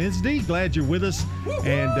Day Wednesday. Glad you're with us.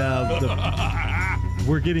 And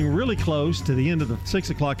we're getting really close to the end of the 6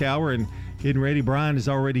 o'clock hour and getting ready. Brian is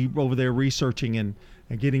already over there researching and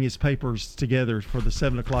getting his papers together for the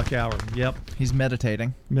 7 o'clock hour. Yep. He's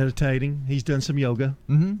meditating. He's done some yoga.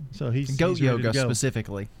 Mm-hmm. So he's goat ready yoga to go.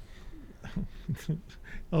 specifically.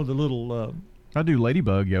 Oh, the little... I do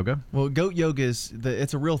ladybug yoga. Well, goat yoga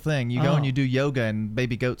it's a real thing. You go and you do yoga, and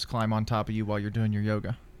baby goats climb on top of you while you're doing your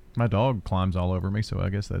yoga. My dog climbs all over me, so I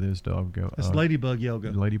guess that is dog yoga. That's ladybug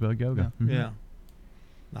yoga. Ladybug yoga. Yeah. Yeah.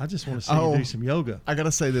 I just want to see you do some yoga. I got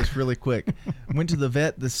to say this really quick. Went to the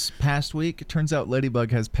vet this past week. It turns out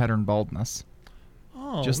Ladybug has pattern baldness.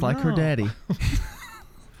 Oh, just like her daddy.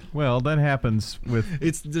 Well, that happens with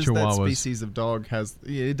it's just Chihuahuas. That species of dog has.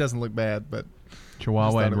 It doesn't look bad, but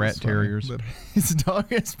Chihuahua and rat terriers. His dog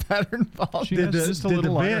has pattern baldness. Just a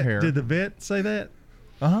little lighter hair. Did the vet say that?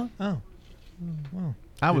 Uh-huh. Oh. Wow.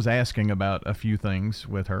 I was asking about a few things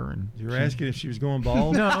with her, and you were asking if she was going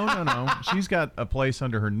bald. No. She's got a place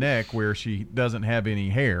under her neck where she doesn't have any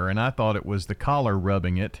hair, and I thought it was the collar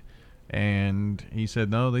rubbing it. And he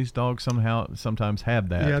said, no, these dogs sometimes have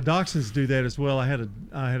that. Yeah, dachshunds do that as well. I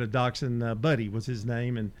had a dachshund, Buddy was his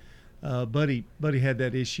name, and Buddy had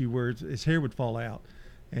that issue where his hair would fall out,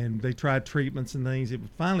 and they tried treatments and things. It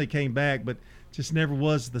finally came back, but just never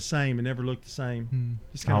was the same. It never looked the same.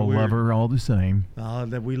 Just kind of weird. I'll love her all the same.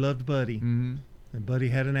 That we loved Buddy. Mm-hmm. And Buddy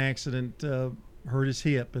had an accident, hurt his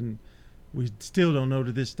hip, and we still don't know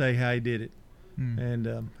to this day how he did it.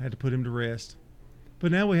 And had to put him to rest.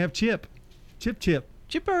 But now we have Chip.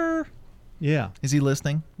 Chipper. Yeah. Is he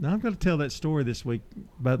listening? Now I'm going to tell that story this week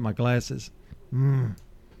about my glasses.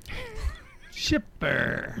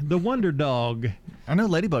 Chipper, the wonder dog. I know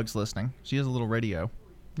Ladybug's listening. She has a little radio.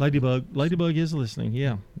 Ladybug is listening.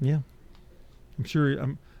 Yeah. I'm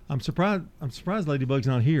sure. I'm surprised. Ladybug's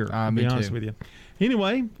not here. To be honest with you.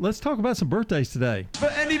 Anyway, let's talk about some birthdays today. For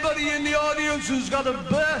anybody in the audience who's got a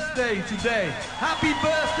birthday today, happy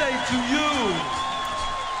birthday to you.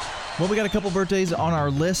 Well, we got a couple birthdays on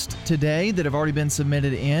our list today that have already been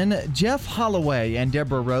submitted in. Jeff Holloway and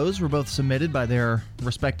Deborah Rose were both submitted by their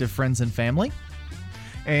respective friends and family.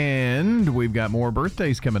 And we've got more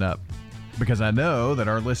birthdays coming up, because I know that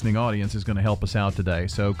our listening audience is going to help us out today.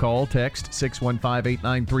 So call, text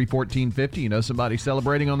 615-893-1450. You know somebody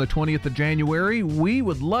celebrating on the 20th of January? We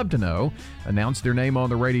would love to know. Announce their name on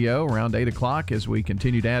the radio around 8 o'clock as we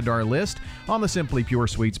continue to add to our list on the Simply Pure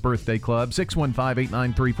Sweets Birthday Club.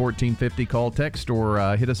 615-893-1450. Call, text,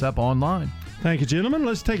 or hit us up online. Thank you, gentlemen.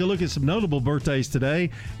 Let's take a look at some notable birthdays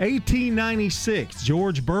today. 1896,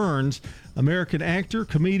 George Burns, American actor,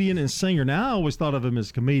 comedian, and singer. Now, I always thought of him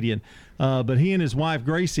as comedian, but he and his wife,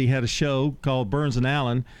 Gracie, had a show called Burns and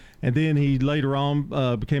Allen, and then he later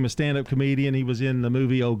on became a stand-up comedian. He was in the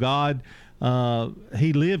movie Oh, God.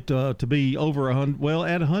 He lived to be over 100, well,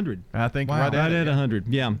 at 100. I think right at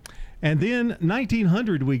 100, yeah. And then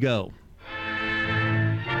 1900 we go.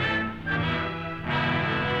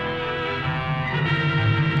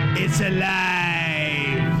 It's alive!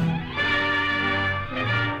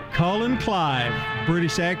 Colin Clive,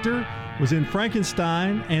 British actor, was in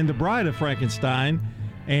Frankenstein and The Bride of Frankenstein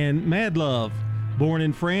and Mad Love. Born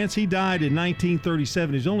in France, he died in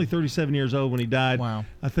 1937. He was only 37 years old when he died. Wow.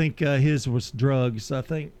 I think his was drugs. I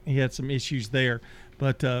think he had some issues there.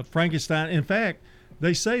 But Frankenstein, in fact,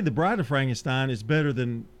 they say The Bride of Frankenstein is better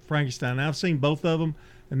than Frankenstein. Now, I've seen both of them,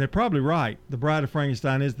 and they're probably right. The Bride of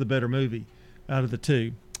Frankenstein is the better movie out of the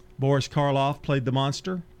two. Boris Karloff played the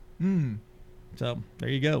monster. So, there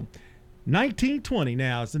you go. 1920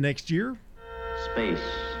 now is the next year. Space,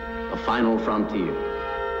 the final frontier.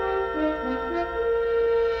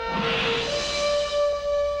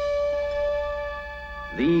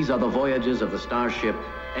 These are the voyages of the starship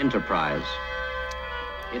Enterprise.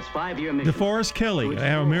 Its 5-year mission. DeForest Kelley,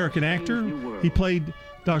 our American actor, he played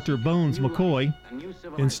Dr. Bones McCoy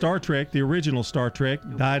in Star Trek, the original Star Trek,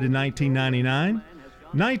 died in 1999.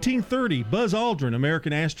 1930, Buzz Aldrin,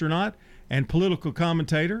 American astronaut and political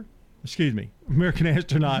commentator, American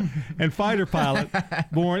astronaut and fighter pilot,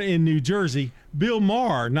 born in New Jersey. Bill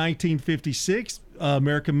Maher, 1956,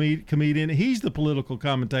 American comedian. He's the political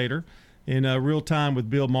commentator in Real Time with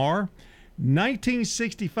Bill Maher.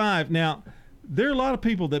 1965, now, there are a lot of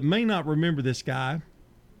people that may not remember this guy,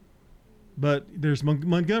 but there's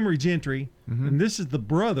Montgomery Gentry, and this is the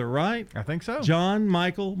brother, right? I think so. John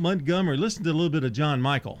Michael Montgomery. Listen to a little bit of John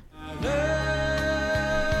Michael.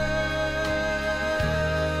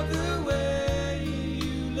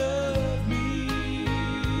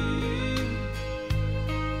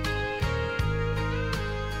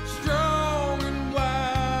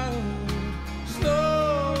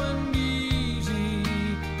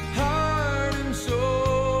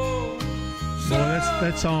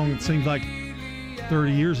 That song seems like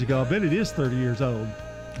 30 years ago. I bet it is 30 years old.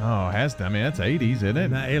 Oh, it has to. I mean, that's 80s, isn't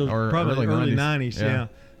it? Or probably early 90s, yeah.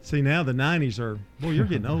 See, now the 90s are, boy, you're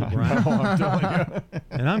getting old, Brian. No, I'm telling you.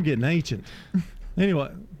 And I'm getting ancient. Anyway,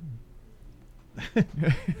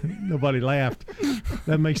 nobody laughed.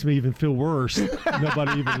 That makes me even feel worse.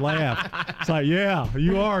 Nobody even laughed. It's like, yeah,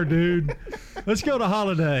 you are, dude. Let's go to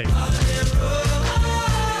Holiday.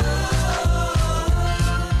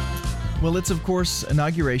 Well, it's, of course,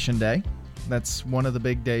 Inauguration Day. That's one of the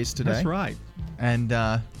big days today. That's right. And,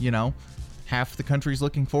 half the country's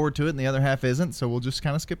looking forward to it and the other half isn't, so we'll just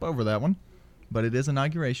kind of skip over that one. But it is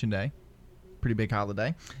Inauguration Day. Pretty big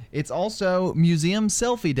holiday. It's also Museum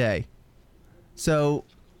Selfie Day. So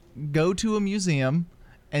go to a museum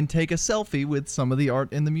and take a selfie with some of the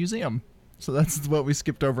art in the museum. So that's what we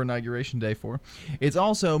skipped over Inauguration Day for. It's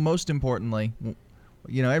also, most importantly,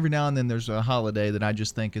 every now and then there's a holiday that I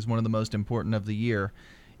just think is one of the most important of the year.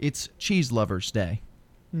 It's Cheese Lovers Day.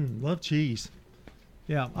 Love cheese.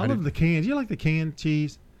 Yeah, I love the cans. You like the canned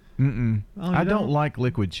cheese? Mm-mm. Oh, I don't like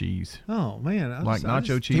liquid cheese. Oh, man. Like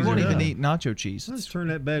nacho cheese. You won't even eat nacho cheese. Let's turn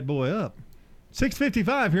that bad boy up.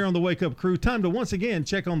 6:55 here on the Wake Up Crew. Time to once again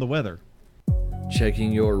check on the weather.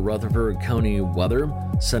 Checking your Rutherford County weather.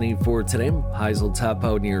 Sunny for today. Highs will top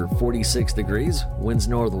out near 46 degrees. Winds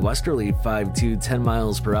northwesterly 5 to 10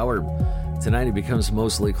 miles per hour. Tonight it becomes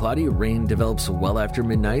mostly cloudy. Rain develops well after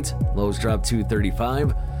midnight. Lows drop to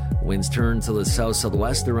 35. Winds turn to the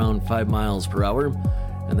south-southwest around 5 miles per hour.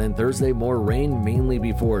 And then Thursday, more rain mainly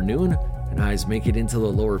before noon. And highs make it into the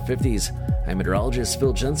lower 50s. I'm meteorologist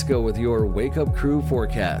Phil Jensko with your Wake Up Crew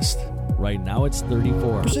forecast. Right now it's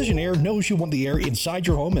 34. Precision Air knows you want the air inside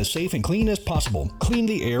your home as safe and clean as possible. Clean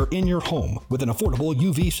the air in your home with an affordable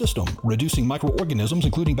UV system, reducing microorganisms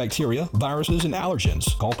including bacteria, viruses, and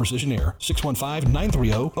allergens. Call Precision Air,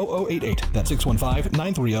 615-930-0088. That's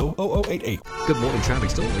 615-930-0088. Good morning.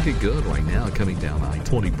 Traffic still looking good right now coming down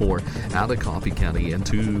I-24 out of Coffee County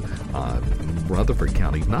into Rutherford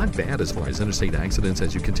County. Not bad as far as interstate accidents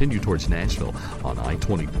as you continue towards Nashville on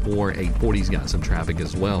I-24. 840's got some traffic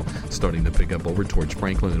as well, starting to pick up over towards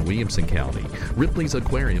Franklin and Williamson County. Ripley's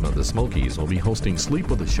Aquarium of the Smokies will be hosting Sleep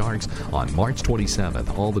with the Sharks on March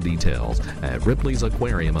 27th. All the details at Ripley's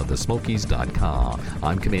Aquarium of the Smokies.com.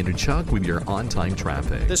 I'm Commander Chuck with your on-time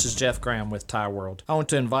traffic. This is Jeff Graham with Tire World. I want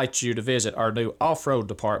to invite you to visit our new off-road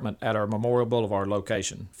department at our Memorial Boulevard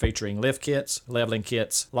location, featuring lift kits, leveling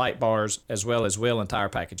kits, light bars, as well as wheel and tire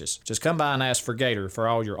packages. Just come by and ask for Gator for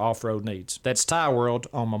all your off-road needs. That's Tire World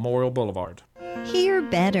on Memorial Boulevard. Hear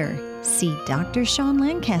better. See Dr. Sean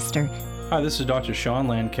Lancaster. Hi, this is Dr. Sean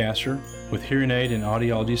Lancaster with Hearing Aid and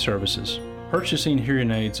Audiology Services. Purchasing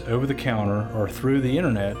hearing aids over the counter or through the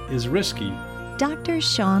internet is risky. Dr.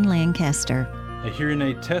 Sean Lancaster. A hearing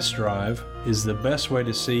aid test drive is the best way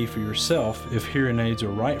to see for yourself if hearing aids are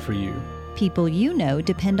right for you. People you know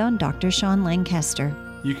depend on Dr. Sean Lancaster.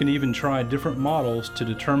 You can even try different models to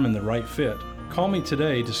determine the right fit. Call me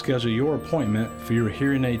today to schedule your appointment for your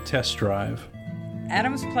hearing aid test drive.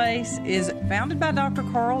 Adams Place is founded by Dr.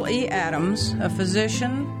 Carl E. Adams, a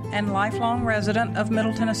physician and lifelong resident of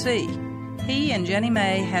Middle Tennessee. He and Jenny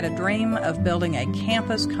May had a dream of building a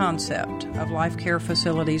campus concept of life care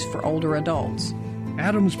facilities for older adults.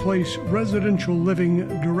 Adams Place Residential Living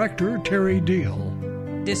Director Terry Deal.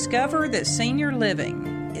 Discover that senior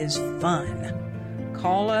living is fun.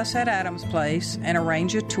 Call us at Adams Place and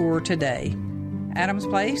arrange a tour today. Adams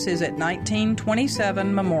Place is at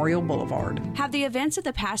 1927 Memorial Boulevard. Have the events of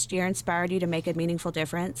the past year inspired you to make a meaningful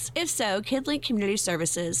difference? If so, KidLink Community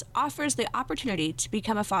Services offers the opportunity to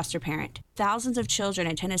become a foster parent. Thousands of children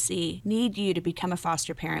in Tennessee need you to become a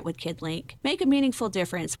foster parent with KidLink. Make a meaningful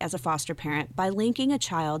difference as a foster parent by linking a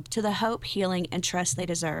child to the hope, healing, and trust they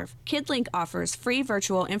deserve. KidLink offers free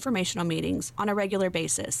virtual informational meetings on a regular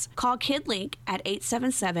basis. Call KidLink at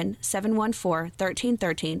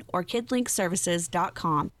 877-714-1313 or KidLinkServices.com,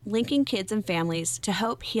 linking kids and families to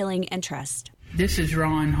hope, healing, and trust. This is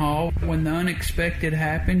Ron Hall. When the unexpected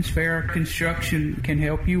happens, Farrah Construction can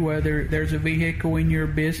help you, whether there's a vehicle in your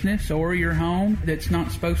business or your home that's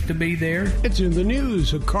not supposed to be there. It's in the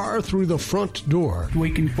news, a car through the front door.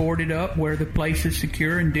 We can board it up where the place is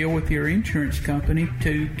secure and deal with your insurance company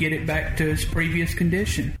to get it back to its previous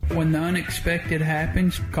condition. When the unexpected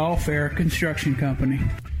happens, call Farrah Construction Company.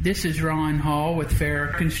 This is Ron Hall with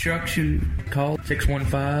Farrah Construction. Call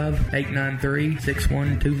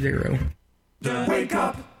 615-893-6120. The Wake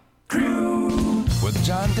Up Crew with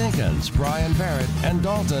John Dinkins, Brian Barrett, and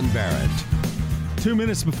Dalton Barrett. 2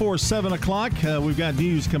 minutes before 7 o'clock, we've got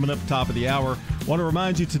news coming up top of the hour. Want to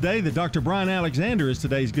remind you today that Dr. Brian Alexander is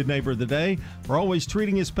today's Good Neighbor of the Day. For always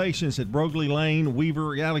treating his patients at Brogley Lane,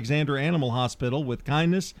 Weaver Alexander Animal Hospital with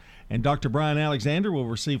kindness. And Dr. Brian Alexander will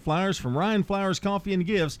receive flowers from Ryan Flowers Coffee and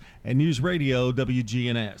Gifts at News Radio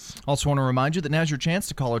WGNS. Also want to remind you that now's your chance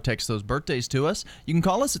to call or text those birthdays to us. You can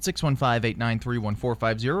call us at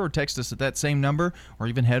 615-893-1450 or text us at that same number, or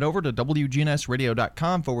even head over to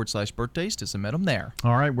WGNSradio.com/birthdays to submit them there.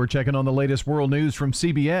 All right, we're checking on the latest world news from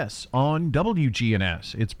CBS on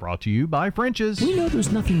WGNS. It's brought to you by French's. We know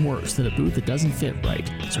there's nothing worse than a boot that doesn't fit right,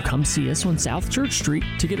 so come see us on South Church Street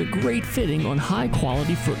to get a great fitting on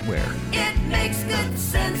high-quality footwear. It makes good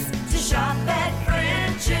sense to shop at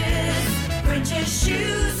French's. French's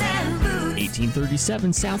shoes and boots.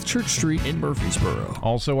 1837 South Church Street in Murfreesboro.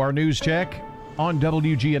 Also, our news check on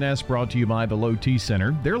WGNS brought to you by the Low T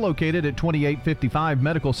Center. They're located at 2855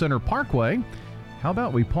 Medical Center Parkway. How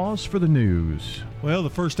about we pause for the news? Well,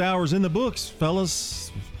 the first hour's in the books,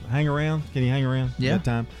 fellas. Hang around. Can you hang around? Yeah. That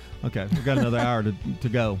time? Okay, we've got another hour to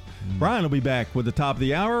go. Brian will be back with the top of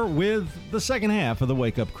the hour with the second half of the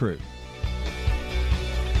Wake Up Crew.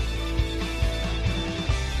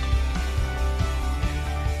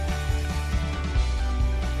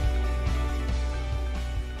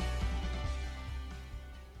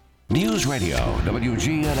 News Radio,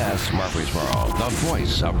 WGNS Murfreesboro, the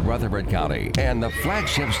voice of Rutherford County, and the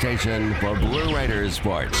flagship station for Blue Raiders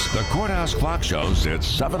sports. The Courthouse Clock shows it's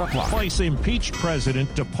 7 o'clock. Twice impeached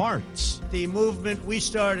president departs. The movement we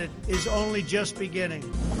started is only just beginning.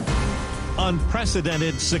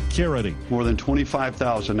 Unprecedented security. More than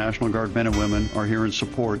 25,000 National Guard men and women are here in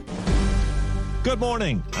support. Good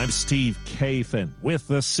morning. I'm Steve Kathan with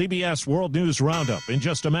the CBS World News Roundup. In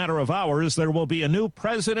just a matter of hours, there will be a new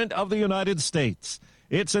president of the United States.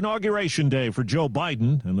 It's Inauguration Day for Joe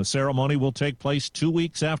Biden, and the ceremony will take place 2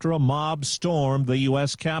 weeks after a mob stormed the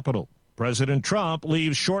U.S. Capitol. President Trump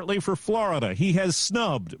leaves shortly for Florida. He has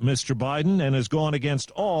snubbed Mr. Biden and has gone against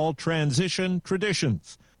all transition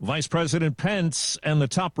traditions. Vice President Pence and the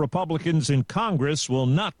top Republicans in Congress will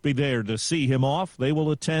not be there to see him off. They will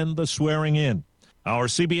attend the swearing-in. Our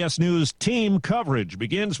CBS News team coverage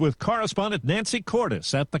begins with correspondent Nancy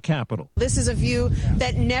Cordes at the Capitol. This is a view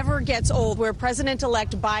that never gets old, where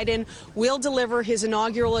President-elect Biden will deliver his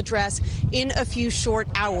inaugural address in a few short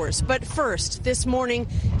hours. But first, this morning,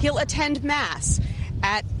 he'll attend Mass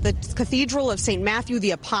at the Cathedral of St. Matthew the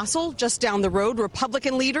Apostle, just down the road.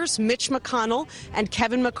 Republican leaders Mitch McConnell and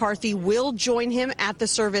Kevin McCarthy will join him at the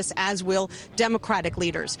service, as will Democratic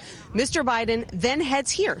leaders. Mr. Biden then heads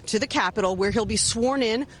here to the Capitol, where he'll be sworn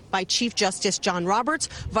in by Chief Justice John Roberts.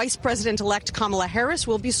 Vice President-elect Kamala Harris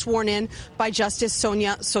will be sworn in by Justice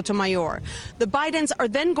Sonia Sotomayor. The Bidens are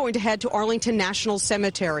then going to head to Arlington National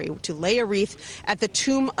Cemetery to lay a wreath at the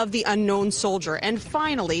Tomb of the Unknown Soldier. And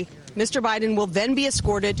finally, Mr. Biden will then be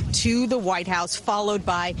escorted to the White House, followed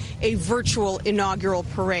by a virtual inaugural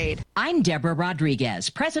parade. I'm Deborah Rodriguez.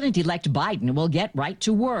 President-elect Biden will get right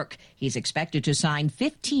to work. He's expected to sign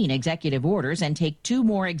 15 executive orders and take 2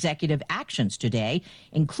 more executive actions today,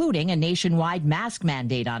 including a nationwide mask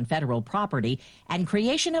mandate on federal property and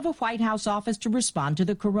creation of a White House office to respond to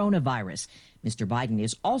the coronavirus. Mr. Biden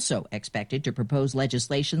is also expected to propose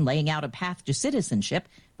legislation laying out a path to citizenship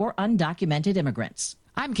for undocumented immigrants.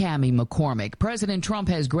 I'm Cammie McCormick. President Trump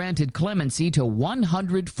has granted clemency to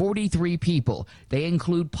 143 people. They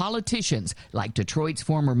include politicians like Detroit's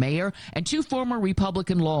former mayor and 2 former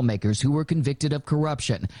Republican lawmakers who were convicted of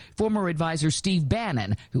corruption. Former advisor Steve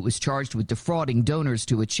Bannon, who was charged with defrauding donors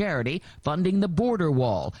to a charity funding the border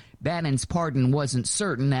wall. Bannon's pardon wasn't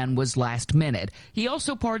certain and was last minute. He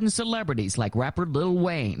also pardoned celebrities like rapper Lil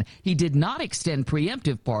Wayne. He did not extend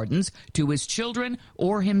preemptive pardons to his children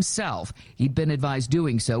or himself. He'd been advised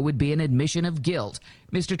doing so would be an admission of guilt.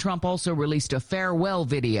 Mr. Trump also released a farewell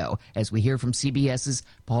video, as we hear from CBS's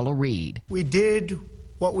Paula Reed. We did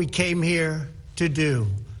what we came here to do,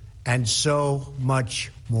 and so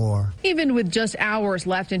much more. Even with just hours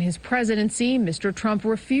left in his presidency, Mr. Trump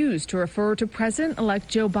refused to refer to President-elect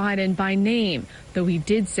Joe Biden by name, though he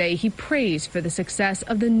did say he praised for the success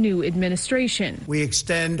of the new administration. We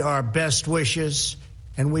extend our best wishes,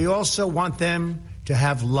 and we also want them to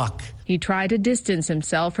have luck. He tried to distance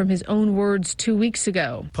himself from his own words 2 weeks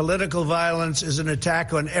ago. Political violence is an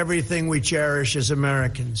attack on everything we cherish as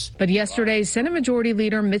Americans. But yesterday, Senate Majority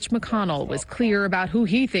Leader Mitch McConnell was clear about who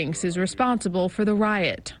he thinks is responsible for the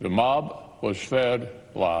riot. The mob was fed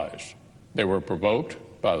lies. They were provoked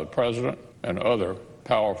by the president and other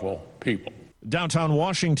powerful people. Downtown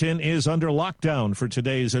Washington is under lockdown for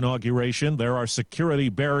today's inauguration. There are security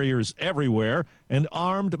barriers everywhere and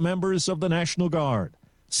armed members of the National Guard.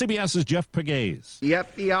 CBS's Jeff Pegues. The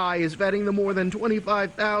FBI is vetting the more than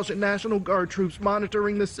 25,000 National Guard troops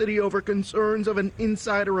monitoring the city over concerns of an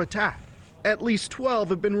insider attack. At least 12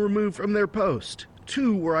 have been removed from their post.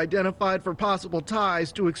 2 were identified for possible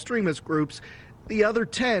ties to extremist groups. The other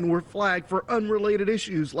 10 were flagged for unrelated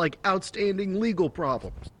issues like outstanding legal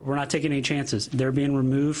problems. We're not taking any chances. They're being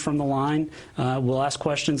removed from the line. We'll ask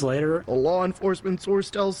questions later. A law enforcement source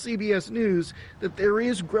tells CBS News that there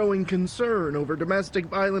is growing concern over domestic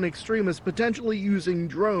violent extremists potentially using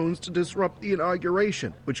drones to disrupt the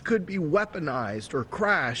inauguration, which could be weaponized or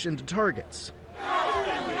crash into targets.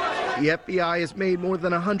 The FBI has made more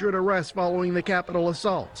than 100 arrests following the Capitol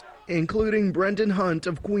assault, including Brendan Hunt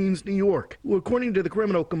of Queens, New York, who, according to the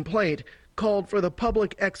criminal complaint, called for the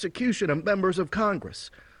public execution of members of Congress.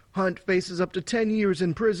 Hunt faces up to 10 years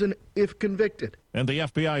in prison if convicted. And the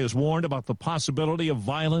FBI is warned about the possibility of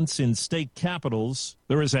violence in state capitals.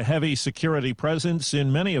 There is a heavy security presence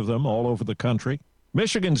in many of them all over the country.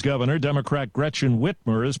 Michigan's governor, Democrat Gretchen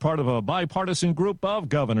Whitmer, is part of a bipartisan group of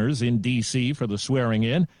governors in D.C. for the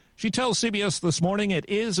swearing-in. She tells CBS This Morning it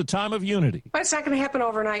is a time of unity. But it's not going to happen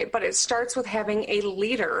overnight, but it starts with having a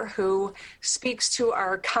leader who speaks to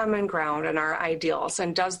our common ground and our ideals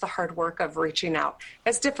and does the hard work of reaching out.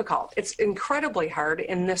 It's difficult. It's incredibly hard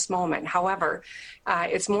in this moment. However,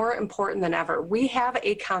 it's more important than ever. We have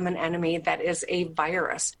a common enemy that is a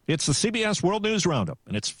virus. It's the CBS World News Roundup,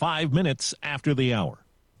 and it's 5 minutes after the hour.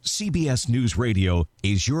 CBS News Radio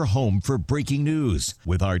is your home for breaking news.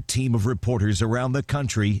 With our team of reporters around the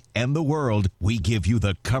country and the world, we give you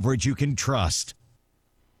the coverage you can trust.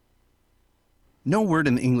 No word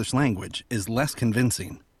in the English language is less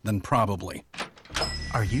convincing than probably.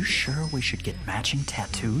 Are you sure we should get matching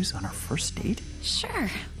tattoos on our first date? Sure.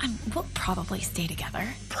 We'll probably stay together.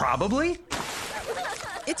 Probably?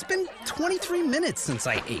 It's been 23 minutes since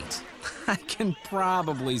I ate. I can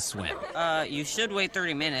probably swim. You should wait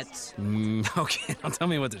 30 minutes. Okay, now tell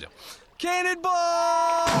me what to do. Cannonball!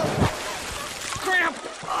 Cramp!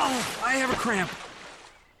 Oh, I have a cramp.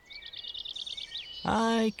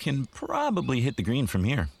 I can probably hit the green from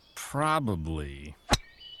here. Probably.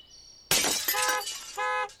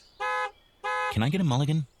 Can I get a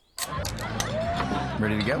mulligan?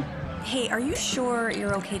 Ready to go? Hey, are you sure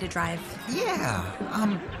you're okay to drive? Yeah,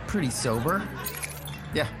 I'm pretty sober.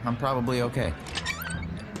 Yeah, I'm probably okay.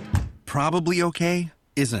 Probably okay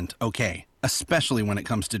isn't okay, especially when it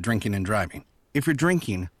comes to drinking and driving. If you're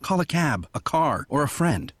drinking, call a cab, a car, or a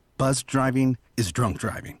friend. Buzzed driving is drunk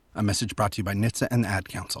driving. A message brought to you by NHTSA and the Ad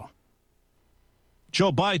Council.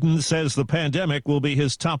 Joe Biden says the pandemic will be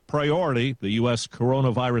his top priority. The U.S.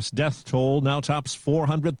 coronavirus death toll now tops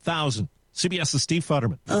 400,000. CBS's Steve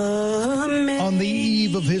Futterman. On the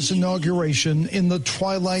eve of his inauguration, in the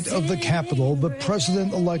twilight of the Capitol, the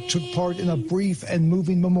president-elect took part in a brief and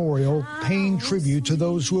moving memorial paying tribute to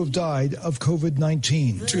those who have died of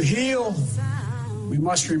COVID-19. To heal, we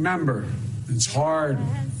must remember. It's hard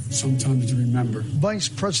sometimes to remember. Vice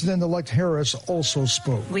President-elect Harris also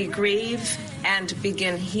spoke. We grieve and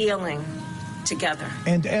begin healing together.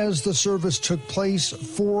 And as the service took place,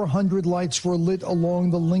 400 lights were lit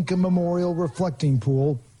along the Lincoln Memorial Reflecting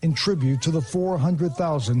Pool in tribute to the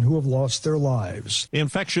 400,000 who have lost their lives.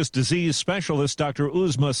 Infectious disease specialist Dr.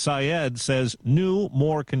 Uzma Syed says new,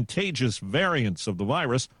 more contagious variants of the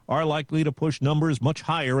virus are likely to push numbers much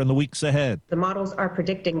higher in the weeks ahead. The models are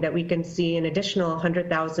predicting that we can see an additional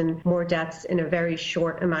 100,000 more deaths in a very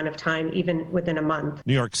short amount of time, even within a month.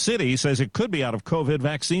 New York City says it could be out of COVID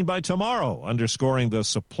vaccine by tomorrow, underscoring the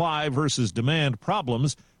supply versus demand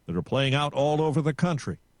problems that are playing out all over the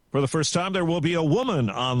country. For the first time, there will be a woman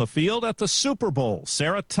on the field at the Super Bowl.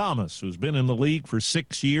 Sarah Thomas, who's been in the league for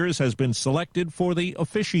 6 years, has been selected for the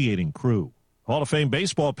officiating crew. Hall of Fame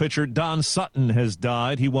baseball pitcher Don Sutton has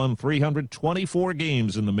died. He won 324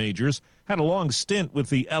 games in the majors, had a long stint with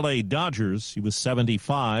the L.A. Dodgers. He was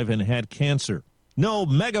 75 and had cancer. No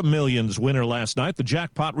Mega Millions winner last night. The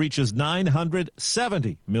jackpot reaches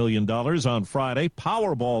 $970 million on Friday.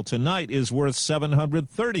 Powerball tonight is worth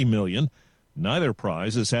 $730 million. Neither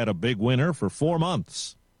prize has had a big winner for 4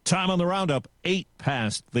 months. Time on the roundup, 8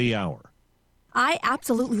 past the hour. I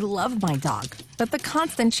absolutely love my dog, but the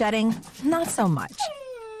constant shedding, not so much.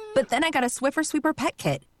 But then I got a Swiffer Sweeper Pet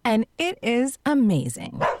Kit, and it is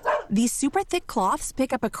amazing. These super thick cloths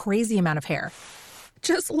pick up a crazy amount of hair.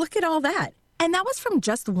 Just look at all that. And that was from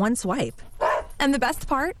just one swipe. And the best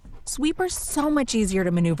part? Sweeper's so much easier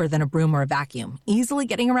to maneuver than a broom or a vacuum, easily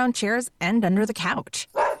getting around chairs and under the couch.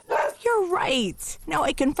 You're right. Now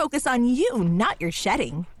I can focus on you, not your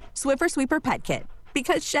shedding. Swiffer Sweeper Pet Kit,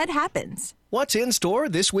 because shed happens. What's in store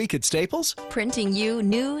this week at Staples? Printing you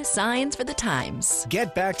new signs for the times.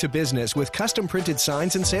 Get back to business with custom printed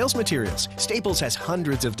signs and sales materials. Staples has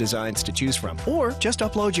hundreds of designs to choose from, or just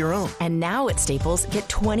upload your own. And now at Staples, get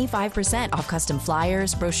 25% off custom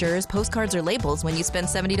flyers, brochures, postcards, or labels when you spend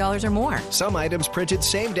 $70 or more. Some items printed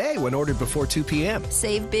same day when ordered before 2 p.m.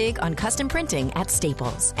 Save big on custom printing at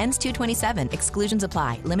Staples. Ends 2/27. Exclusions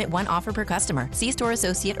apply. Limit 1 offer per customer. See store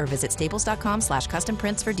associate or visit staples.com/custom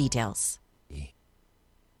prints for details.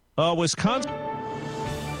 Wisconsin.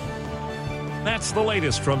 That's the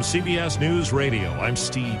latest from CBS News Radio. I'm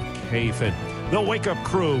Steve Kathan. The Wake Up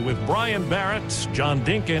Crew with Brian Barrett, John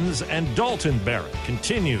Dinkins, and Dalton Barrett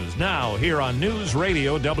continues now here on News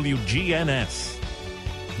Radio WGNS.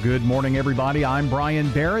 Good morning, everybody. I'm Brian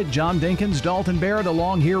Barrett. John Dinkins, Dalton Barrett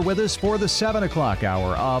along here with us for the 7 o'clock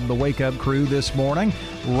hour of the Wake Up Crew this morning.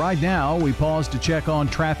 Right now, we pause to check on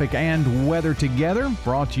traffic and weather together.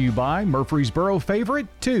 Brought to you by Murfreesboro favorite,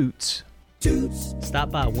 Toots. Toots. Stop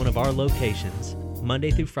by one of our locations Monday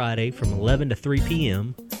through Friday from 11 to 3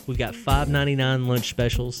 p.m. We've got $5.99 lunch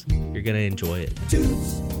specials. You're going to enjoy it.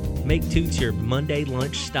 Toots. Make Toots your Monday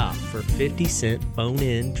lunch stop for 50-cent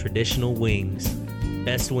bone-in traditional wings.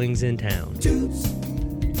 Best wings in town. Toots.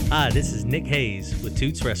 Hi, this is Nick Hayes with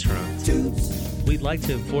Toots Restaurants. Toots. We'd like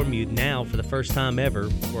to inform you now for the first time ever,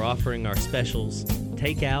 we're offering our specials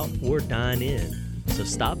takeout or dine in. So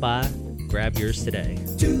stop by, grab yours today.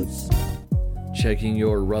 Toots. Checking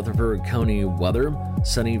your Rutherford County weather.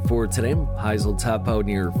 Sunny for today. Highs will top out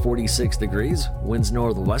near 46 degrees. Winds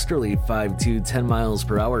northwesterly 5 to 10 miles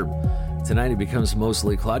per hour. Tonight it becomes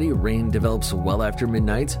mostly cloudy. Rain develops well after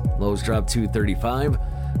midnight. Lows drop to 35.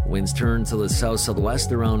 Winds turn to the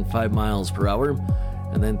south-southwest around 5 miles per hour.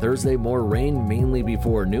 And then Thursday, more rain mainly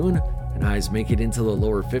before noon. And highs make it into the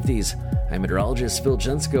lower 50s. I'm meteorologist Phil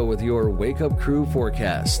Jensko with your Wake Up Crew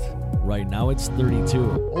forecast. Right now it's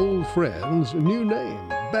 32. Old friends, new name,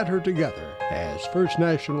 better together. As First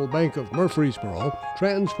National Bank of Murfreesboro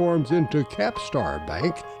transforms into Capstar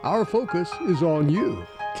Bank, our focus is on you.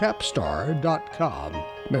 Capstar.com.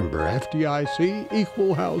 Member FDIC,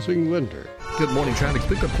 equal housing lender. Good morning. Traffic's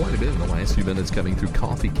picked up quite a bit in the last few minutes coming through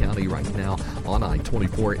Coffee County right now on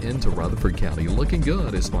I-24 into Rutherford County. Looking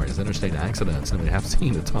good as far as interstate accidents, and we have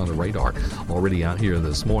seen a ton of radar already out here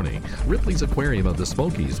this morning. Ripley's Aquarium of the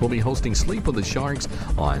Smokies will be hosting Sleep with the Sharks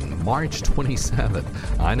on March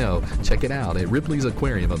 27th. I know. Check it out at Ripley's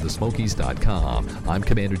Aquarium of the Smokies.com. I'm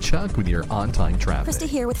Commander Chuck with your on-time traffic. Krista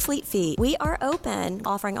here with Fleet Feet. We are open,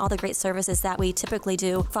 offering all the great services that we typically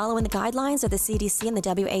do, following the guidelines of the CDC and the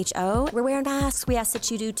WHO. We're wearing masks. We ask that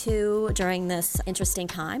you do too during this interesting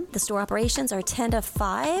time. The store operations are 10 to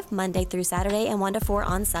 5 Monday through Saturday and 1 to 4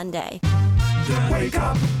 on Sunday. The Wake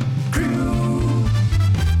Up Crew.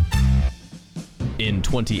 In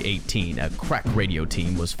 2018, a crack radio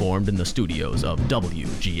team was formed in the studios of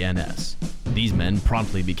WGNS. These men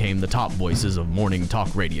promptly became the top voices of morning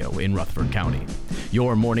talk radio in Rutherford County.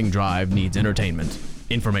 Your morning drive needs entertainment,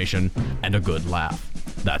 information, and a good laugh.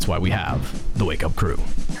 That's why we have the Wake Up Crew.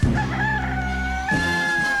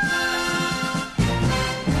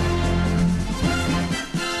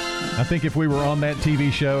 I think if we were on that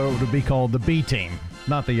TV show, it would be called the B Team,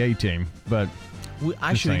 not the A Team. But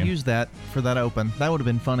I should have used that for that open. That would have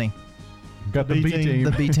been funny. Got the B Team.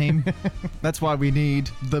 The B Team. That's why we need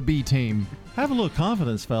the B Team. Have a little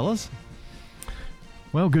confidence, fellas.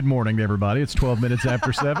 Well, good morning, everybody. It's 12 minutes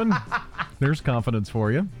after 7. There's confidence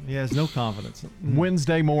for you. He has no confidence.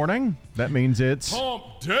 Wednesday morning. That means it's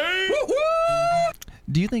Hump Day.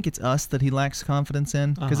 Do you think it's us that he lacks confidence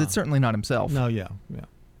in? Because it's certainly not himself. No, yeah.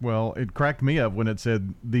 Well, it cracked me up when it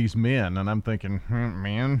said these men, and I'm thinking,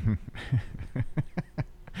 man.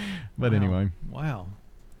 But anyway. Wow.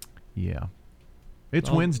 Yeah. It's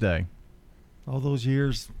Wednesday. All those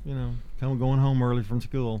years, going home early from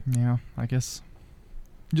school. Yeah, I guess.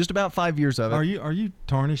 Just about 5 years of it. Are you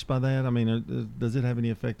tarnished by that? I mean, does it have any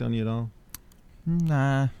effect on you at all?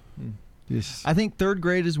 Nah. I think third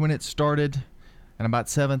grade is when it started, and about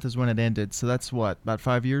seventh is when it ended. So that's what, about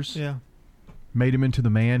 5 years? Yeah. Made him into the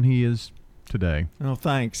man he is today. Oh,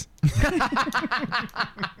 thanks.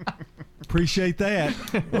 Appreciate that.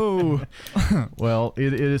 Oh. Well,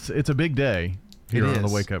 it's a big day here on the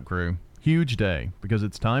Wake Up Crew. Huge day, because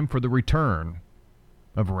it's time for the return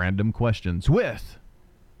of Random Questions with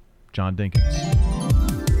John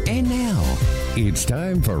Dinkins. And now, it's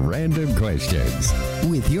time for Random Questions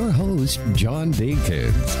with your host, John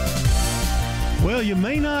Dinkins. Well, you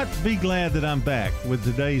may not be glad that I'm back with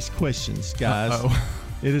today's questions, guys. Uh-oh.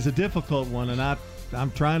 It is a difficult one, and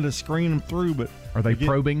I'm trying to screen them through, but... Are they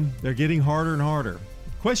probing? They're getting harder and harder.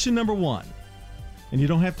 Question number 1, and you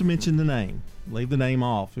don't have to mention the name. Leave the name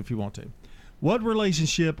off if you want to. What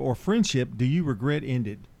relationship or friendship do you regret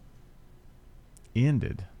ended?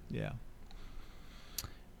 Ended? Yeah.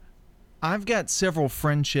 I've got several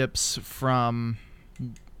friendships from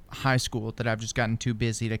high school that I've just gotten too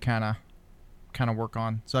busy to kind of work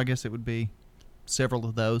on. So I guess it would be several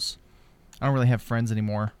of those. I don't really have friends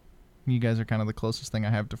anymore. You guys are kind of the closest thing I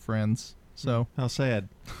have to friends. So how sad.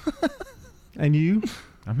 And you?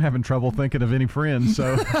 I'm having trouble thinking of any friends,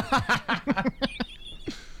 so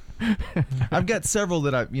I've got several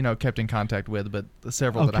that I've kept in contact with, but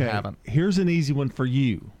several that I haven't. Here's an easy one for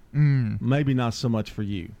you. Maybe not so much for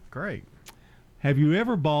you. Great. Have you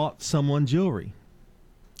ever bought someone jewelry?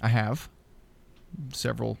 I have.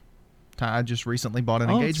 Several times. I just recently bought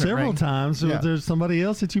an engagement ring. Several times. Yeah. Was there somebody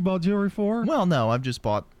else that you bought jewelry for? Well, no. I've just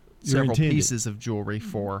bought several pieces of jewelry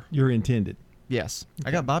for... Your intended. Yes. Okay.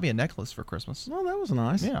 I got Bobby a necklace for Christmas. Well, that was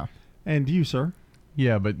nice. Yeah. And you, sir?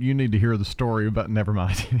 Yeah, but you need to hear the story about, never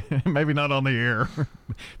mind. Maybe not on the air,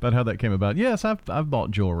 about how that came about. Yes, I've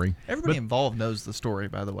bought jewelry. Everybody involved knows the story,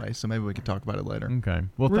 by the way, so maybe we could talk about it later. Okay.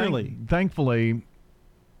 Well, really? Thankfully,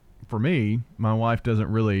 for me, my wife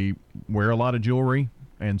doesn't really wear a lot of jewelry,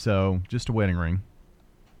 and so just a wedding ring.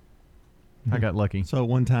 I got lucky. So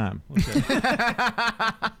one time. Okay.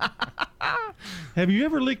 Have you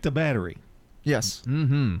ever licked a battery? Yes.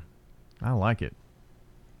 Mm-hmm. I like it.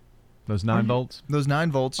 Those 9 volts? Those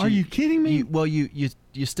 9 volts. Are you kidding me?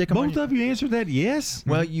 You stick them Both of you answered that yes?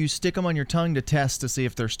 Well, you stick them on your tongue to test to see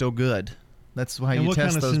if they're still good. That's how you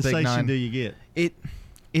test those big 9. What kind of sensation do you get?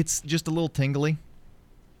 It's just a little tingly.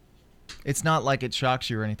 It's not like it shocks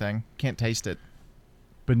you or anything. Can't taste it.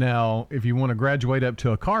 But now, if you want to graduate up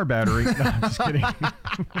to a car battery, no, I'm just kidding.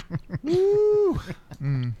 Woo!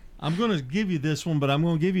 I'm going to give you this one, but I'm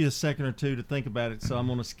going to give you a second or two to think about it, so I'm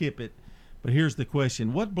going to skip it. But here's the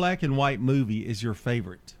question. What black and white movie is your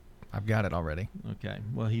favorite? I've got it already. Okay.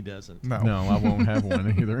 Well, he doesn't. No, I won't have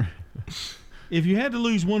one either. If you had to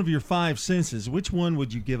lose one of your 5 senses, which one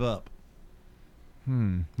would you give up?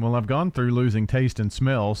 Well, I've gone through losing taste and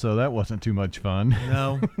smell, so that wasn't too much fun.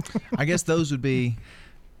 No. I guess those would be...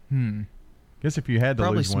 Guess if you had to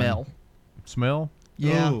probably lose smell. one. Smell?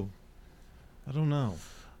 Yeah. Ooh. I don't know.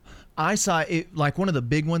 Eyesight, like one of the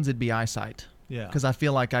big ones, it'd be eyesight. Yeah. Because I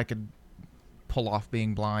feel like I could pull off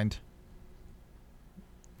being blind.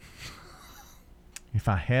 If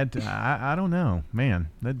I had to, I don't know. Man,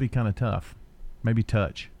 that'd be kind of tough. Maybe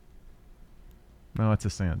touch. No, it's a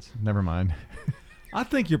sense. Never mind. I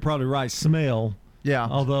think you're probably right. Smell. Yeah.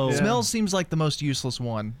 Although smell seems like the most useless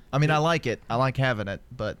one. I mean, I like it. I like having it,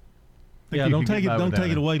 but yeah, don't take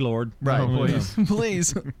it away, Lord. Right, Oh, please,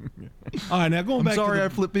 please. All right, now going back. I'm sorry, to I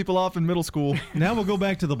flipped people off in middle school. Now we'll go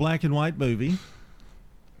back to the black and white movie.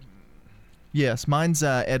 Yes, mine's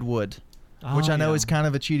Ed Wood, which I know yeah. is kind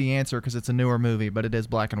of a cheaty answer because it's a newer movie, but it is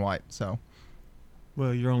black and white. So,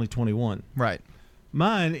 well, you're only 21, right?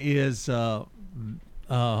 Mine is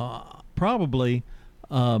probably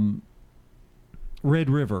Red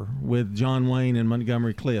River with John Wayne and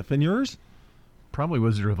Montgomery Clift. And yours? Probably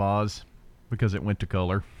Wizard of Oz because it went to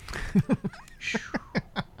color.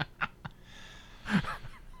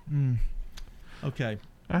 Okay.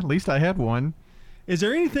 At least I have one. Is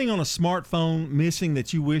there anything on a smartphone missing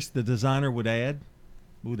that you wish the designer would add?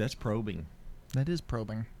 Ooh, that's probing. That is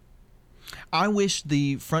probing. I wish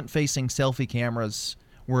the front-facing selfie cameras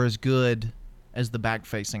were as good as the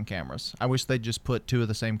back-facing cameras. I wish they'd just put 2 of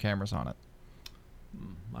the same cameras on it.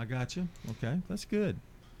 I got you. Okay, that's good.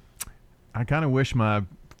 I kind of wish my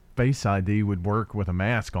Face ID would work with a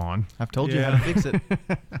mask on. I've told you how to fix it.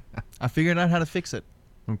 I figured out how to fix it.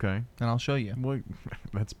 Okay. And I'll show you. Well,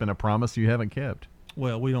 that's been a promise you haven't kept.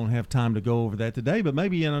 Well, we don't have time to go over that today, but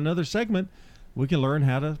maybe in another segment we can learn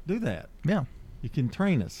how to do that. Yeah. You can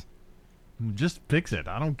train us. Just fix it.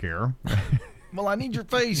 I don't care. Well, I need your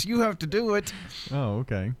face. You have to do it. Oh,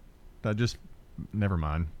 okay. Never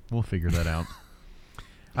mind. We'll figure that out.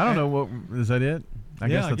 I don't know. What is that it? I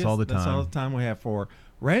guess that's all the time. That's all the time we have for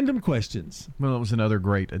random questions. Well, it was another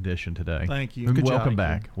great addition today. Thank you. And Good job. welcome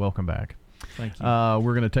back. Welcome back. Thank you.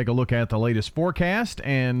 We're going to take a look at the latest forecast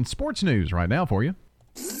and sports news right now for you.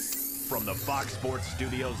 From the Fox Sports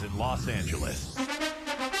Studios in Los Angeles,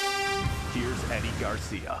 here's Eddie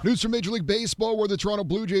Garcia. News from Major League Baseball, where the Toronto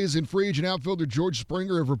Blue Jays and free agent outfielder George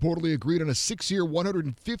Springer have reportedly agreed on a 6-year,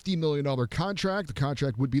 $150 million contract. The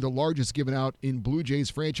contract would be the largest given out in Blue Jays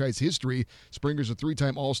franchise history. Springer's a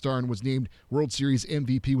 3-time All-Star and was named World Series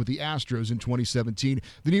MVP with the Astros in 2017.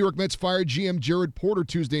 The New York Mets fired GM Jared Porter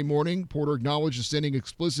Tuesday morning. Porter acknowledged sending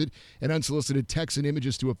explicit and unsolicited texts and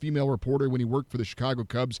images to a female reporter when he worked for the Chicago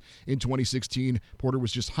Cubs in 2016. Porter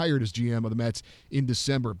was just hired as GM of the Mets in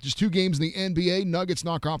December. Just 2 games in the NBA. Nuggets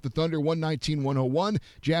knock off the Thunder 119-101.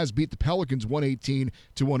 Jazz beat the Pelicans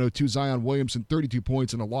 118-102. Zion Williamson 32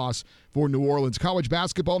 points in a loss for New Orleans. College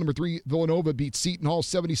basketball, number 3 Villanova beat Seton Hall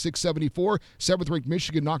 76-74. 7th-ranked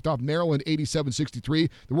Michigan knocked off Maryland 87-63.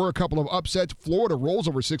 There were a couple of upsets. Florida rolls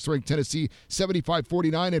over 6th-ranked Tennessee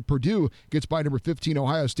 75-49, and Purdue gets by number 15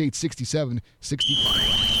 Ohio State 67-65.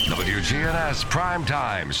 WGNS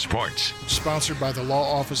Primetime Sports. Sponsored by the law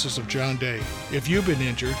offices of John Day. If you've been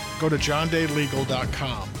injured, go to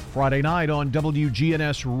johndaylegal.com. Friday night on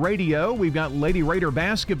WGNS Radio, we've got Lady Raider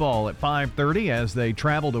basketball at 5:30 as they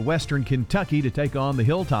travel to Western Kentucky to take on the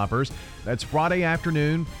Hilltoppers. That's Friday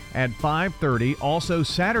afternoon at 5:30. Also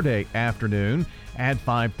Saturday afternoon at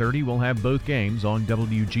 5:30. We'll have both games on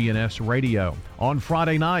WGNS Radio. On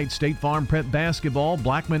Friday night, State Farm Prep basketball,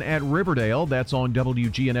 Blackman at Riverdale. That's on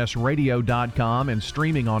WGNSradio.com and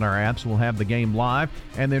streaming on our apps. We'll have the game live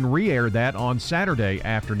and then re-air that on Saturday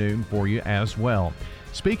afternoon for you as well.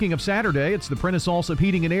 Speaking of Saturday, it's the Prentice Allsup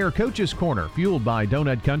Heating and Air Coaches Corner, fueled by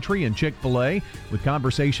Donut Country and Chick-fil-A, with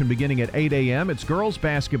conversation beginning at 8 a.m. It's girls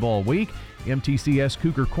basketball week. MTCS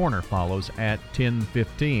Cougar Corner follows at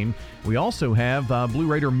 10:15. We also have Blue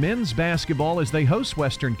Raider men's basketball as they host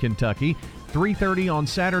Western Kentucky, 3:30 on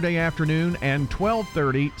Saturday afternoon and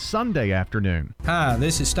 12:30 Sunday afternoon. Hi,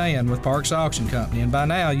 this is Stan with Parks Auction Company, and by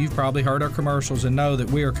now you've probably heard our commercials and know that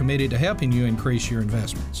we are committed to helping you increase your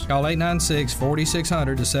investments. Call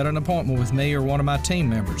 896-4600 to set an appointment with me or one of my team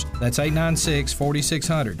members. That's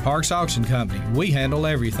 896-4600. Parks Auction Company. We handle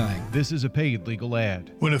everything. This is a paid legal ad.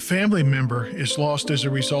 When a family member is lost as a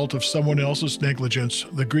result of someone else's negligence,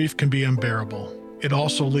 the grief can be unbearable. It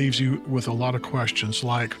also leaves you with a lot of questions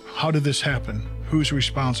like, how did this happen? Who's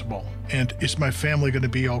responsible? And is my family going to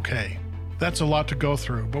be okay? That's a lot to go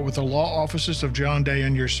through, but with the law offices of John Day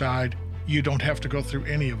on your side, you don't have to go through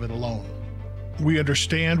any of it alone. We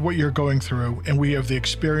understand what you're going through, and we have the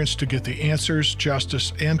experience to get the answers,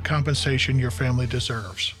 justice, and compensation your family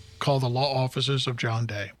deserves. Call the law offices of John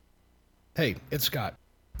Day. Hey, it's Scott.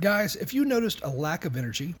 Guys, if you noticed a lack of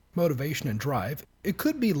energy, motivation, and drive, it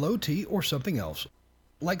could be low T or something else,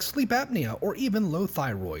 like sleep apnea or even low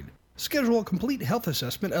thyroid. Schedule a complete health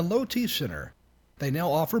assessment at Low T Center. They now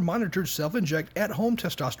offer monitored self-inject at-home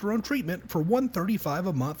testosterone treatment for $135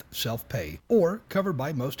 a month self-pay, or covered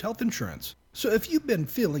by most health insurance. So if you've been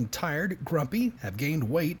feeling tired, grumpy, have gained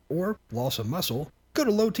weight, or lost some muscle, go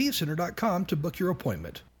to lowtcenter.com to book your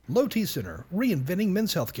appointment. Low T Center, reinventing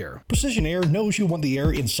men's healthcare. Precision Air knows you want the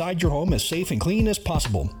air inside your home as safe and clean as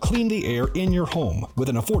possible. Clean the air in your home with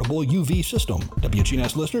an affordable UV system.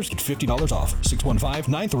 WGNS listeners get $50 off.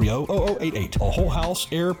 615-930-0088. A whole house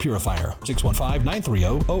air purifier.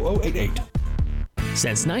 615-930-0088.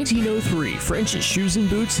 Since 1903, French's Shoes and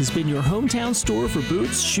Boots has been your hometown store for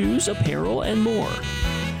boots, shoes, apparel, and more.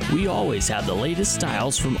 We always have the latest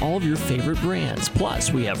styles from all of your favorite brands.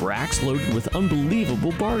 Plus, we have racks loaded with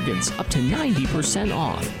unbelievable bargains, up to 90%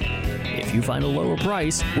 off. If you find a lower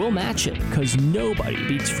price, we'll match it, because nobody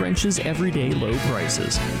beats French's everyday low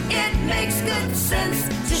prices. It makes good sense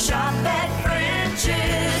to shop at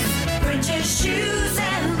French's. French's Shoes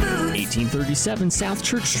and Boots. 1837 South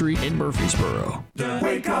Church Street in Murfreesboro. The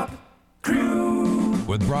Wake Up Crew.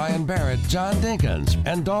 With Brian Barrett, John Dinkins,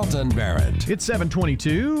 and Dalton Barrett. It's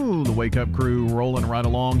 7:22. The Wake Up Crew rolling right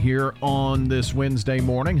along here on this Wednesday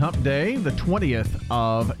morning, Hump Day, the 20th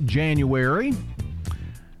of January.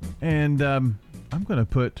 And I'm going to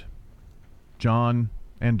put John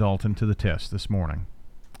and Dalton to the test this morning.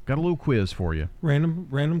 Got a little quiz for you.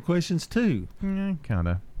 Random questions too. Kind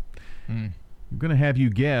of. I'm going to have you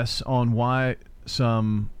guess on why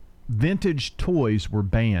some vintage toys were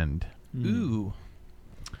banned. Ooh.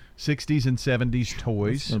 60s and 70s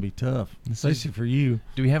toys. It's going to be tough, especially for you.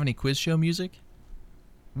 Do we have any quiz show music?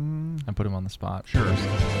 I put him on the spot. Sure.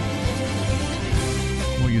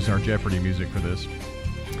 We'll use our Jeopardy music for this.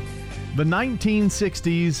 The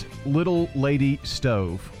 1960s Little Lady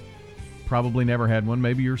Stove. Probably never had one.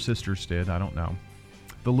 Maybe your sisters did. I don't know.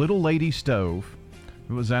 The Little Lady Stove.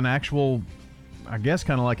 It was an actual, I guess,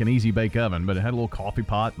 kind of like an easy bake oven, but it had a little coffee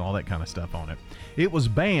pot and all that kind of stuff on it. It was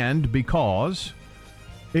banned because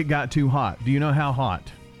it got too hot. Do you know how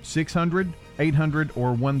hot? 600, 800,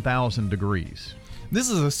 or 1,000 degrees? This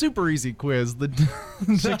is a super easy quiz. The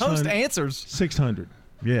host answers. 600.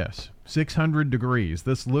 Yes, 600 degrees.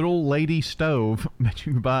 This Little Lady Stove that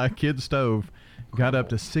you can buy, a kid stove, got up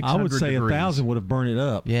to 600 degrees. I would say 1,000 would have burned it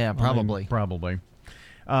up. Yeah, probably. Probably.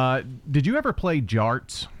 Did you ever play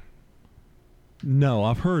jarts? No,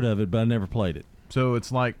 I've heard of it, but I never played it. So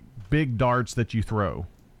it's like big darts that you throw,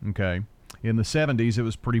 okay? In the 70s, it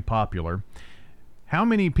was pretty popular. How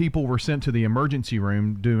many people were sent to the emergency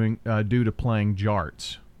room due to playing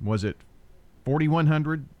jarts? Was it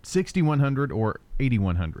 4,100, 6,100, or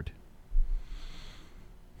 8,100?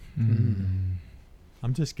 I'm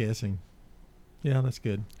just guessing. Yeah, that's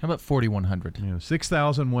good. How about 4,100?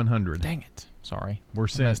 6,100. Dang it. Sorry. We're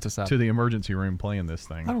sent to the emergency room playing this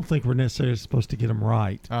thing. I don't think we're necessarily supposed to get them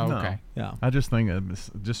right. Oh, No. okay. Yeah. I just think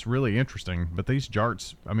it's just really interesting. But these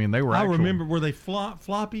jarts, I mean, they were I actual, remember, were they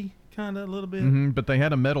floppy kind of a little bit? But they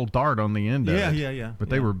had a metal dart on the end of it. Yeah. But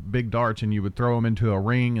they were big darts, and you would throw them into a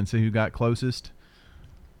ring and see who got closest.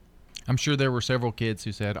 I'm sure there were several kids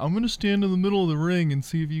who said, I'm going to stand in the middle of the ring and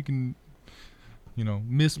see if you can,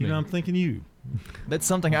 miss me. I'm thinking you. That's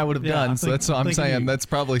something I would have done, so that's what I'm saying. That's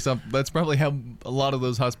probably how a lot of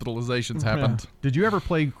those hospitalizations happened. Did you ever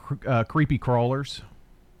play Creepy Crawlers?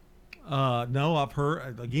 No, I've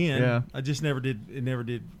heard again. Yeah. I just never did. It never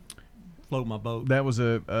did float my boat. That was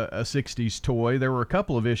a 60s toy. There were a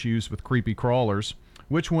couple of issues with Creepy Crawlers.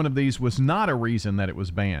 Which one of these was not a reason that it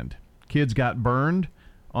was banned? Kids got burned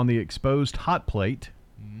on the exposed hot plate.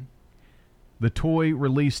 The toy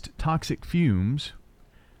released toxic fumes,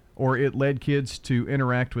 or it led kids to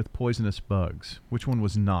interact with poisonous bugs. Which one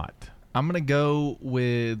was not? I'm going to go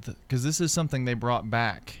with, because this is something they brought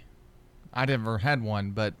back. I never had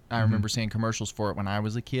one, but I remember seeing commercials for it when I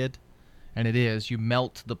was a kid. And it is, you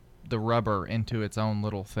melt the rubber into its own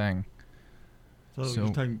little thing. So you're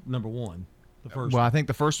taking number one, the first Well, one. I think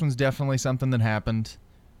the first one's definitely something that happened.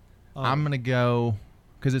 I'm going to go,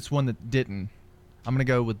 because it's one that didn't. I'm going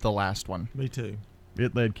to go with the last one. Me too.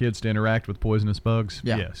 It led kids to interact with poisonous bugs?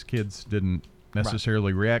 Yeah. Yes, kids didn't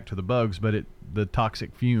necessarily react to the bugs, but the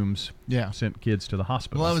toxic fumes sent kids to the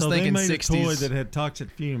hospital. Well, I was thinking they made 60s. a toy that had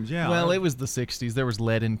toxic fumes. Yeah. Well, it was the 60s. There was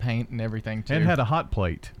lead in paint and everything, too. And had a hot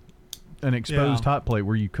plate, an exposed hot plate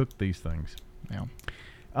where you cooked these things. Yeah.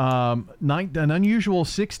 An unusual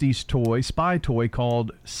 60s toy, spy toy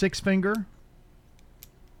called Six Finger.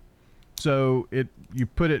 So it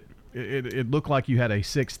looked like you had a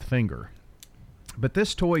sixth finger. But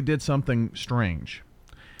this toy did something strange.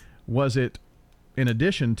 Was it, in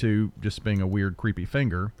addition to just being a weird, creepy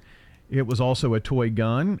finger, it was also a toy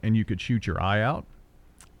gun, and you could shoot your eye out.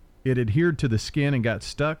 It adhered to the skin and got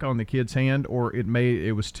stuck on the kid's hand, or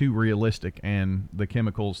it was too realistic, and the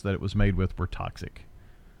chemicals that it was made with were toxic.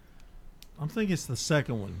 I'm thinking it's the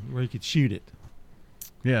second one where you could shoot it.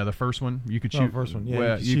 Yeah, the first one you could shoot. The first one, yeah.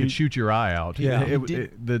 Well, you could shoot your eye out. Yeah.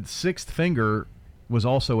 The sixth finger was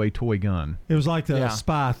also a toy gun. It was like the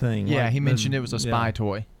spy thing. Yeah, like he mentioned it was a spy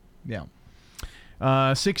toy. Yeah.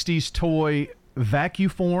 60s toy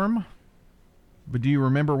Vacuform. But do you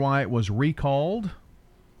remember why it was recalled?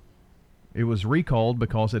 It was recalled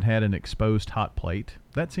because it had an exposed hot plate.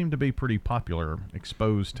 That seemed to be pretty popular,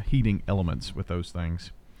 exposed heating elements with those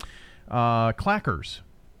things. Clackers.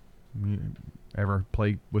 Ever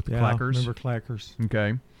play with clackers? Remember clackers.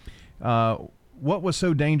 Okay. What was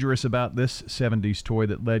so dangerous about this 70s toy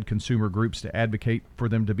that led consumer groups to advocate for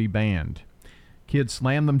them to be banned? Kids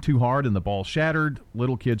slammed them too hard and the ball shattered.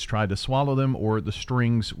 Little kids tried to swallow them, or the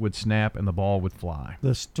strings would snap and the ball would fly.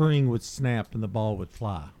 The string would snap and the ball would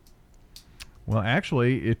fly. Well,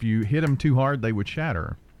 actually, if you hit them too hard, they would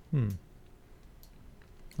shatter.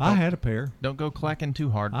 I had a pair. Don't go clacking too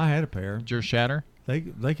hard. I had a pair. Did yours shatter? They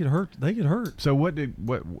could hurt. They could hurt. So what did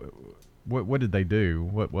they do?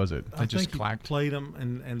 What was it? I just clacked. Played them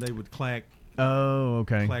and they would clack. Oh,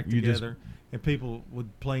 okay. Clack together, and people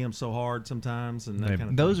would play them so hard sometimes, and that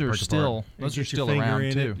kind of. Those thing. are still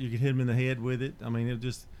around too. You could hit them in the head with it. I mean,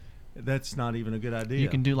 that's not even a good idea. You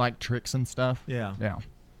can do like tricks and stuff. Yeah. Yeah.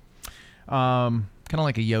 Kind of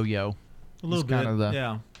like a yo-yo. A little bit.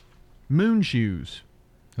 Yeah. Moon shoes.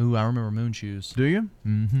 Ooh, I remember moon shoes. Do you?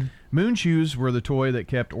 Mm-hmm. Moon shoes were the toy that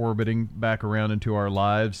kept orbiting back around into our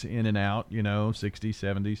lives, in and out, 60s,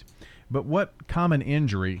 70s. But what common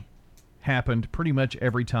injury happened pretty much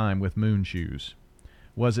every time with moon shoes?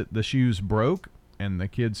 Was it the shoes broke and the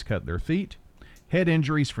kids cut their feet, head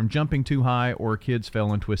injuries from jumping too high, or kids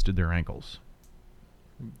fell and twisted their ankles?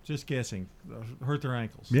 Just guessing. Hurt their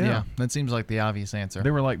ankles. Yeah, that seems like the obvious answer.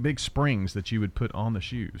 They were like big springs that you would put on the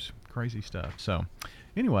shoes. Crazy stuff. So,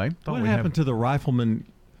 anyway. What happened to the rifleman,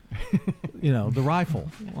 the rifle?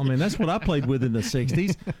 I mean, that's what I played with in the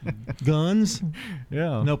 60s. Guns.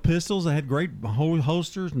 Yeah. No pistols. I had great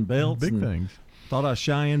holsters and belts. Big things. Thought I was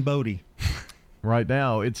Cheyenne Bodie. Right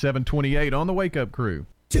now, it's 7:28 on the Wake Up Crew.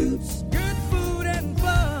 Toots. Good food and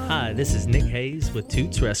fun. Hi, this is Nick Hayes with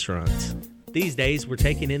Toots Restaurants. These days, we're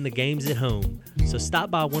taking in the games at home, so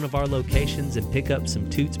stop by one of our locations and pick up some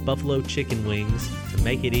Toots Buffalo chicken wings to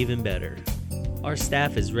make it even better. Our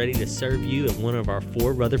staff is ready to serve you at one of our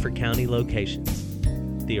 4 Rutherford County locations.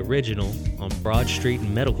 The Original on Broad Street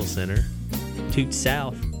and Medical Center, Toots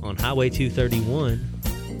South on Highway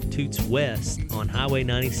 231, Toots West on Highway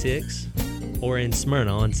 96, or in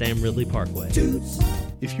Smyrna on Sam Ridley Parkway.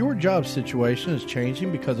 If your job situation is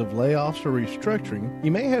changing because of layoffs or restructuring,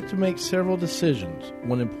 you may have to make several decisions.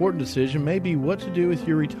 One important decision may be what to do with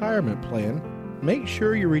your retirement plan. Make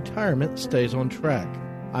sure your retirement stays on track.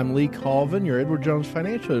 I'm Lee Colvin, your Edward Jones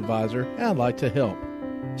financial advisor, and I'd like to help.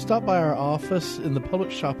 Stop by our office in the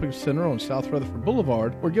Public Shopping Center on South Rutherford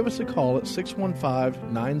Boulevard or give us a call at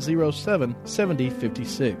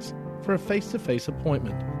 615-907-7056 for a face-to-face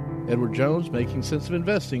appointment. Edward Jones, Making Sense of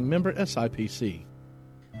Investing, member SIPC.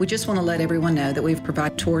 We just want to let everyone know that we've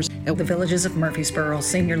provided tours at the Villages of Murfreesboro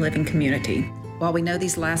Senior Living Community. While we know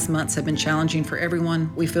these last months have been challenging for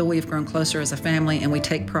everyone, we feel we've grown closer as a family, and we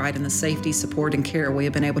take pride in the safety, support, and care we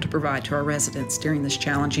have been able to provide to our residents during this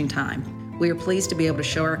challenging time. We are pleased to be able to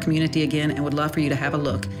show our community again and would love for you to have a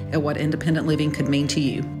look at what independent living could mean to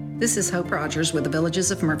you. This is Hope Rogers with the Villages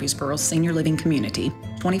of Murfreesboro Senior Living Community,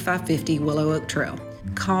 2550 Willow Oak Trail.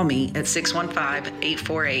 Call me at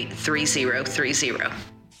 615-848-3030.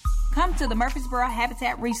 Come to the Murfreesboro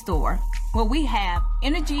Habitat Restore, where we have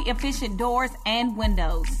energy-efficient doors and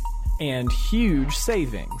windows. And huge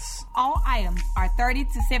savings. All items are 30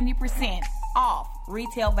 to 70% off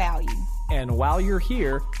retail value. And while you're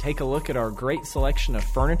here, take a look at our great selection of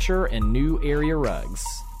furniture and new area rugs.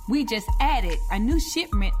 We just added a new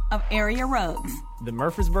shipment of area rugs. The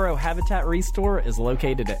Murfreesboro Habitat Restore is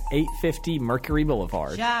located at 850 Mercury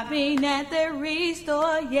Boulevard. Shopping at the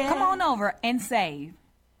Restore, yeah. Come on over and save.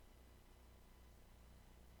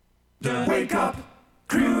 The Wake Up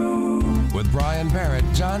Crew with Brian Barrett,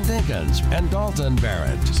 John Dinkins, and Dalton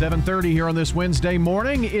Barrett. 7:30 here on this Wednesday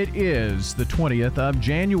morning. It is the 20th of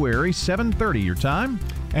January, 7:30 your time.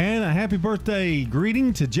 And a happy birthday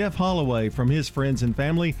greeting to Jeff Holloway from his friends and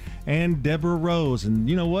family and Deborah Rose. And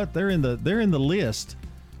you know what? They're in the list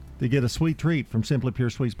to get a sweet treat from Simply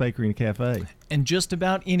Pure Sweets Bakery and Cafe. And just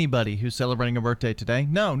about anybody who's celebrating a birthday today,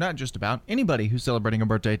 no, not just about, anybody who's celebrating a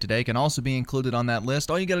birthday today can also be included on that list.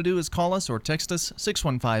 All you got to do is call us or text us,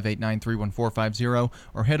 615-893-1450,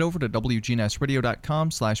 or head over to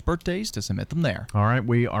WGNSradio.com/birthdays to submit them there. All right,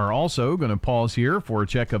 we are also going to pause here for a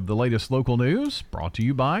check of the latest local news, brought to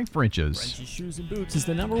you by French's. French's Shoes and Boots is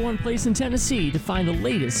the #1 place in Tennessee to find the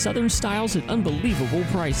latest Southern styles at unbelievable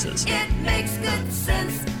prices. It makes good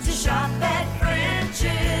sense to shop at French's.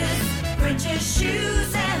 French's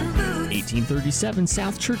Shoes and Boots. 1837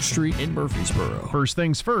 South Church Street in Murfreesboro. First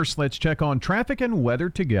things first, let's check on traffic and weather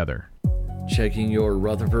together. Checking your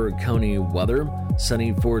Rutherford County weather.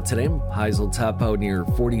 Sunny for today. Highs will top out near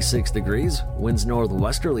 46 degrees. Winds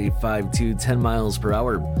northwesterly 5 to 10 miles per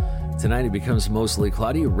hour. Tonight it becomes mostly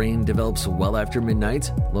cloudy. Rain develops well after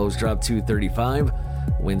midnight. Lows drop to 35.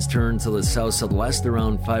 Winds turn to the south-southwest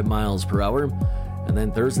around 5 miles per hour. And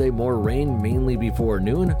then Thursday, more rain mainly before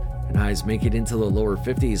noon. And highs make it into the lower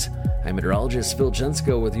 50s. I'm meteorologist Phil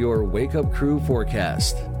Jensko with your Wake Up Crew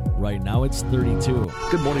forecast. Right now it's 32.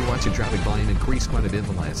 Good morning. Watching traffic volume increase quite a bit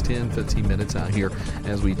in the last 10-15 minutes out here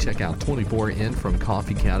as we check out 24 in from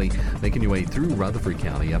Coffee County, making your way through Rutherford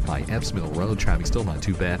County up by Epps Mill Road. Traffic still not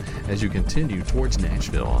too bad as you continue towards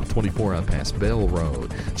Nashville on 24 up past Bell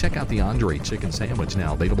Road. Check out the Andre Chicken Sandwich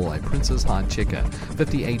now available at Princess Hot Chicken,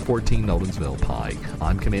 5814 Nolensville Pike.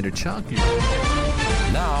 I'm Commander Chuck.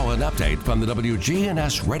 Now an update from the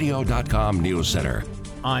WGNSradio.com News Center.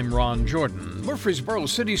 I'm Ron Jordan. Murfreesboro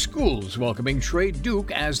City Schools welcoming Trey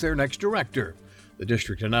Duke as their next director. The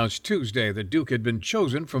district announced Tuesday that Duke had been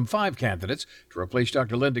chosen from 5 candidates to replace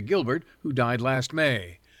Dr. Linda Gilbert, who died last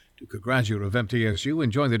May. Duke, a graduate of MTSU,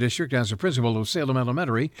 and joined the district as a principal of Salem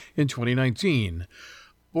Elementary in 2019.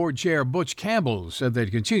 Board Chair Butch Campbell said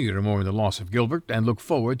they'd continue to mourn the loss of Gilbert and look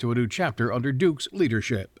forward to a new chapter under Duke's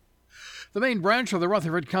leadership. The main branch of the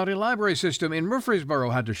Rutherford County Library System in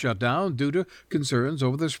Murfreesboro had to shut down due to concerns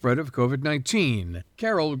over the spread of COVID-19.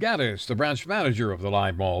 Carol Gaddis, the branch manager of the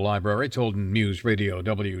Live Mall Library, told News Radio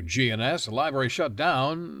WGNS the library shut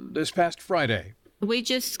down this past Friday. We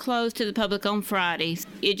just closed to the public on Friday.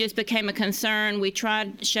 It just became a concern. We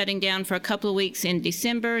tried shutting down for a couple of weeks in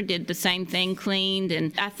December, did the same thing, cleaned.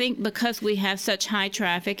 And I think because we have such high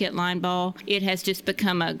traffic at Line Ball, it has just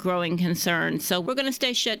become a growing concern. So we're going to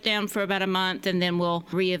stay shut down for about a month, and then we'll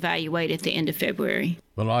reevaluate at the end of February.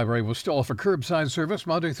 The library will still offer curbside service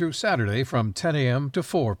Monday through Saturday from 10 a.m. to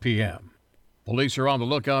 4 p.m. Police are on the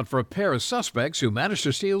lookout for a pair of suspects who managed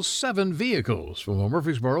to steal 7 vehicles from a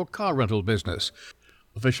Murfreesboro car rental business.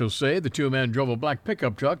 Officials say the 2 men drove a black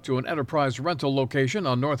pickup truck to an Enterprise rental location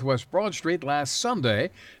on Northwest Broad Street last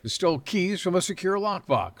Sunday and stole keys from a secure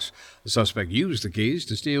lockbox. The suspect used the keys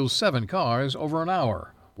to steal 7 cars over an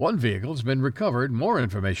hour. 1 vehicle has been recovered. More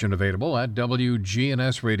information available at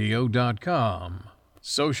WGNSradio.com.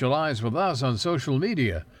 Socialize with us on social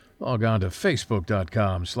media. Log on to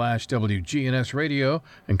Facebook.com/WGNSradio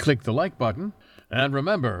and click the like button. And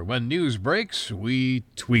remember, when news breaks, we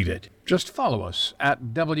tweet it. Just follow us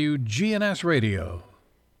at WGNS Radio.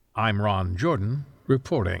 I'm Ron Jordan,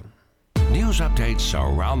 reporting. News updates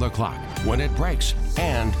around the clock, when it breaks,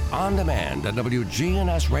 and on demand at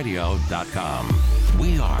WGNSradio.com.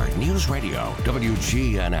 We are News Radio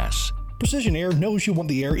WGNS. Precision Air knows you want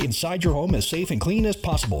the air inside your home as safe and clean as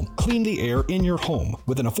possible. Clean the air in your home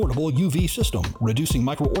with an affordable UV system, reducing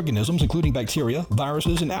microorganisms including bacteria,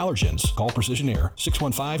 viruses, and allergens. Call Precision Air,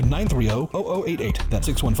 615-930-0088. That's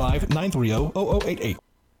 615-930-0088.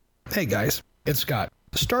 Hey guys, it's Scott.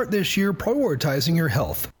 Start this year prioritizing your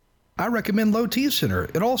health. I recommend Low T Center.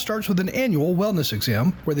 It all starts with an annual wellness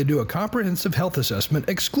exam where they do a comprehensive health assessment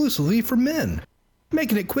exclusively for men,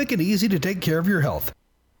 making it quick and easy to take care of your health.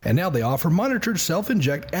 And now they offer monitored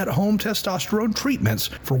self-inject at-home testosterone treatments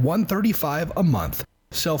for $135 a month,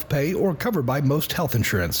 self-pay or covered by most health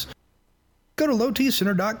insurance. Go to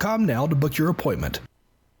lowtcenter.com now to book your appointment.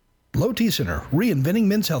 Low T Center, reinventing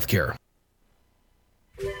men's healthcare.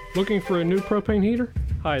 Looking for a new propane heater?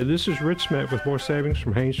 Hi, this is Rich Smith with more savings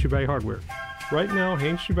from Haynes Chevay Hardware. Right now,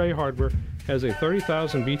 Haynes Chevay Hardware has a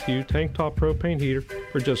 30,000 BTU tank top propane heater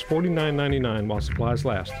for just $49.99 while supplies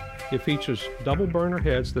last. It features double burner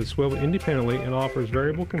heads that swivel independently and offers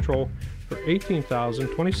variable control for 18,000,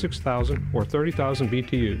 26,000, or 30,000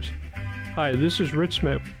 BTUs. Hi, this is Rich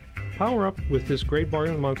Smith. Power up with this great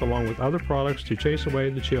bargain of the month along with other products to chase away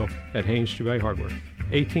the chill at Haynes Chevay Hardware,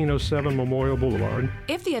 1807 Memorial Boulevard.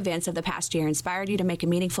 If the events of the past year inspired you to make a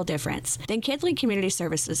meaningful difference, then KidLink Community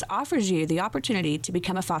Services offers you the opportunity to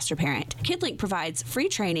become a foster parent. KidLink provides free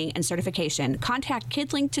training and certification. Contact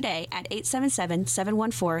KidLink today at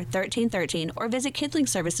 877-714-1313 or visit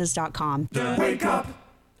kidlinkservices.com. The Wake Up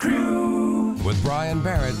Crew with Brian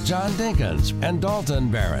Barrett, John Dinkins, and Dalton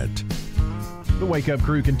Barrett. The Wake Up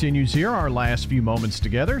Crew continues here. Our last few moments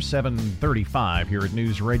together, 7:35 here at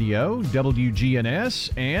News Radio WGNS,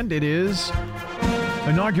 and it is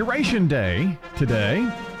Inauguration Day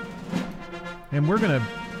today. And we're going to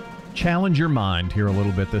challenge your mind here a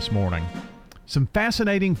little bit this morning. Some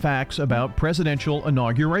fascinating facts about presidential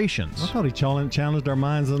inaugurations. I thought he challenged our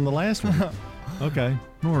minds in the last one. Okay.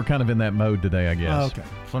 Well, we're kind of in that mode today, I guess. Oh, okay.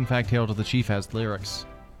 Fun fact, Hail to the Chief has lyrics.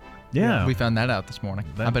 Yeah. We found that out this morning.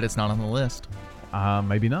 I bet it's not on the list.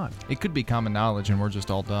 Maybe not. It could be common knowledge and we're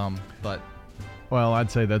just all dumb, but... Well,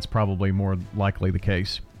 I'd say that's probably more likely the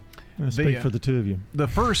case. I'll speak for the two of you. The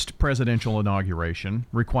first presidential inauguration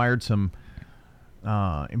required some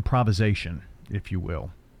improvisation, if you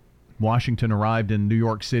will. Washington arrived in New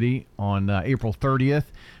York City on April 30th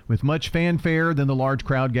with much fanfare. Then the large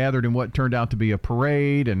crowd gathered in what turned out to be a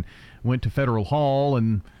parade and went to Federal Hall,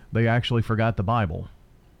 and they actually forgot the Bible.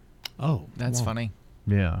 Oh, that's funny.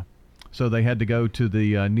 Yeah. So they had to go to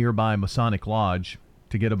the nearby Masonic Lodge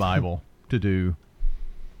to get a Bible to do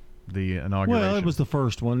the inauguration. Well, it was the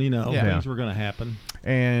first one, things were going to happen.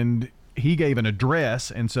 And he gave an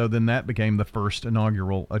address, and so then that became the first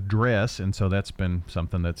inaugural address, and so that's been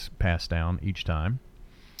something that's passed down each time.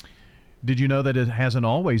 Did you know that it hasn't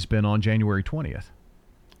always been on January 20th?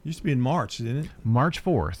 Used to be in March, didn't it? March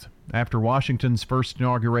 4th. After Washington's first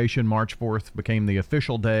inauguration, March 4th became the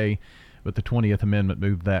official day, but the 20th Amendment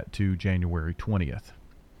moved that to January 20th,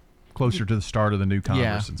 closer to the start of the new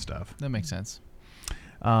Congress and stuff. That makes sense.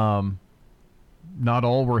 Not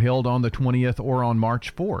all were held on the 20th or on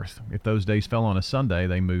March 4th. If those days fell on a Sunday,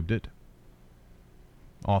 they moved it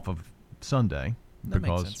off of Sunday. That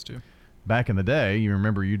makes sense, too. Back in the day, you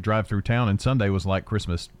remember you'd drive through town and Sunday was like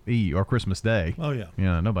Christmas Eve or Christmas Day. Oh, yeah.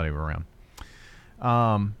 Yeah, nobody was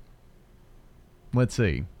around. Let's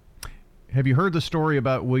see. Have you heard the story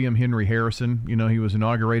about William Henry Harrison? You know, he was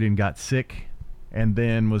inaugurated and got sick and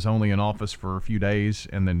then was only in office for a few days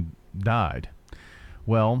and then died.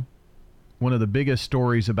 Well, one of the biggest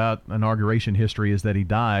stories about inauguration history is that he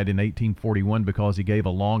died in 1841 because he gave a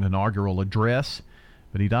long inaugural address,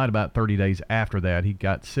 but he died about 30 days after that. He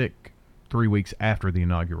got sick 3 weeks after the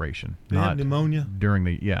inauguration. They had pneumonia? During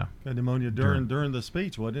the, Got pneumonia during the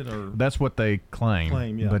speech, wasn't it? Or that's what they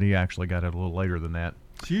claim, yeah. But he actually got it a little later than that.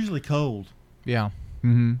 It's usually cold. Yeah.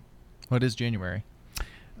 Mm-hmm. What is January?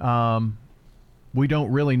 We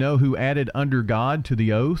don't really know who added "under God" to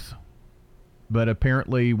the oath, but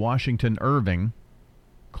apparently Washington Irving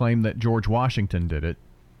claimed that George Washington did it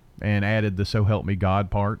and added the "so help me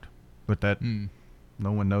God" part, but that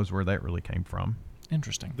no one knows where that really came from.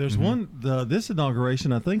 Interesting. There's one, this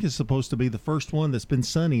inauguration, I think, is supposed to be the first one that's been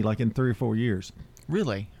sunny like in 3 or 4 years.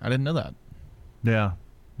 Really? I didn't know that. Yeah.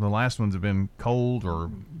 The last ones have been cold or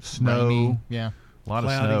snow. Rainy. Yeah. A lot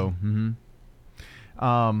Cloudy. of snow.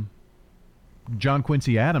 Mm-hmm. John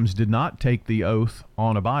Quincy Adams did not take the oath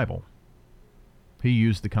on a Bible. He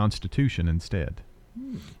used the Constitution instead.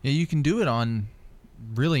 Yeah, you can do it on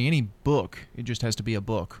really any book. It just has to be a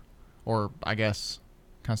book. Or, I guess,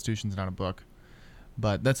 Constitution's not a book.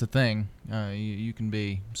 But that's the thing. You can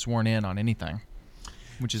be sworn in on anything,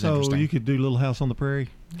 which is interesting. So you could do Little House on the Prairie?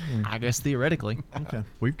 I guess theoretically. Okay.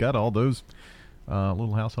 We've got all those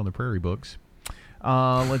Little House on the Prairie books.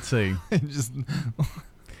 Let's see.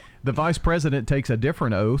 The vice president takes a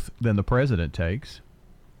different oath than the president takes.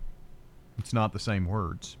 It's not the same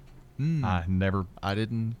words. I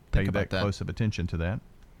didn't pay that close of attention to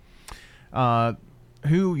that.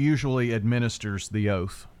 Who usually administers the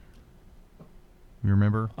oath? You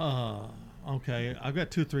remember? Okay. I've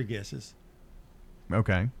got 2 or 3 guesses.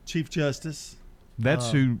 Okay. Chief Justice.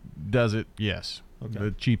 That's who does it, yes. Okay.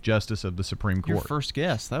 The Chief Justice of the Supreme Court. Your first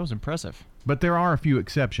guess. That was impressive. But there are a few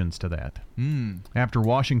exceptions to that. After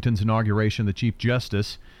Washington's inauguration, the Chief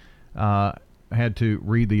Justice had to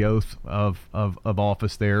read the oath of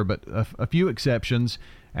office there, but a few exceptions.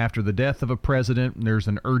 After the death of a president, there's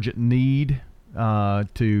an urgent need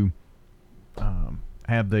to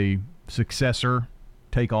have the successor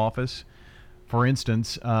take office. For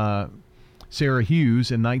instance, Sarah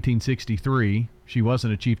Hughes in 1963, she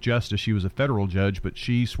wasn't a Chief Justice, she was a federal judge, but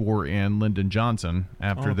she swore in Lyndon Johnson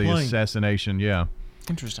after the assassination. Yeah.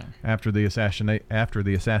 Interesting. After the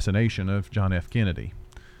assassination of John F. Kennedy.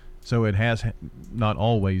 So it has not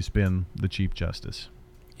always been the Chief Justice.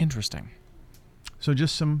 Interesting. So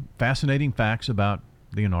just some fascinating facts about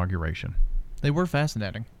the inauguration. They were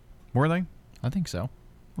fascinating. Were they? I think so.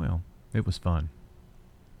 Well, it was fun.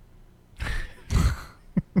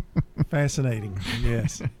 Fascinating,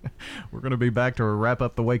 yes. We're going to be back to wrap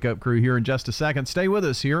up the Wake Up Crew here in just a second. Stay with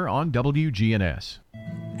us here on WGNS.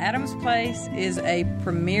 Adams Place is a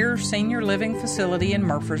premier senior living facility in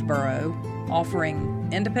Murfreesboro, offering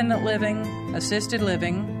independent living, assisted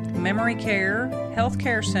living, memory care, health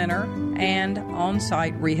care center, and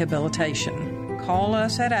on-site rehabilitation. Call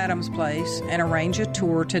us at Adams Place and arrange a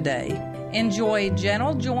tour today. Enjoy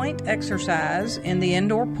gentle joint exercise in the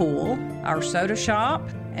indoor pool, our soda shop,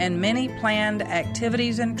 and many planned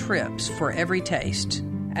activities and trips for every taste.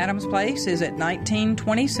 Adams Place is at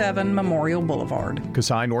 1927 Memorial Boulevard.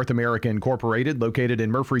 Kasai North America Incorporated, located in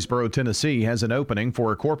Murfreesboro, Tennessee, has an opening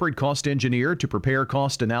for a corporate cost engineer to prepare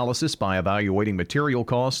cost analysis by evaluating material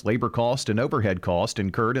cost, labor cost, and overhead cost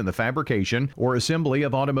incurred in the fabrication or assembly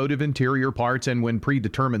of automotive interior parts, and when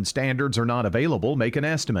predetermined standards are not available, make an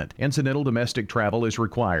estimate. Incidental domestic travel is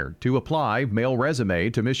required. To apply, mail resume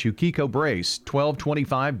to Miss Yukiko Brace,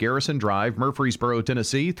 1225 Garrison Drive, Murfreesboro,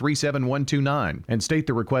 Tennessee, 37129, and state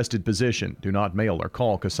the requested position. Do not mail or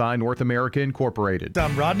call Kasai North America Incorporated.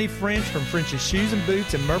 I'm Rodney French from French's Shoes and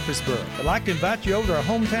Boots in Murfreesboro. I'd like to invite you over to our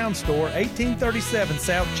hometown store, 1837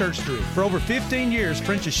 South Church Street. For over 15 years,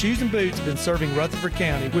 French's Shoes and Boots have been serving Rutherford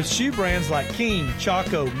County with shoe brands like King,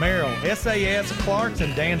 Chaco, Merrill, SAS, Clarks,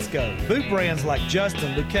 and Dansko. Boot brands like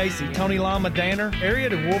Justin, Lucchese, Tony Lama, Danner,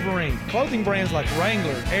 Ariat, and Wolverine. Clothing brands like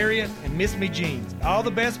Wrangler, Ariat, and Miss Me Jeans. All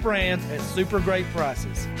the best brands at super great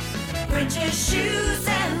prices. French's Shoes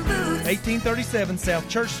and Boots. 1837 South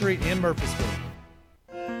Church Street in Murfreesboro.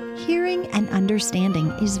 Hearing and understanding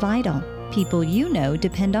is vital. People you know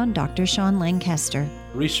depend on Dr. Sean Lancaster.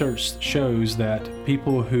 Research shows that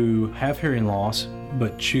people who have hearing loss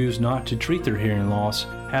but choose not to treat their hearing loss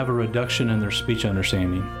have a reduction in their speech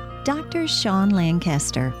understanding. Dr. Sean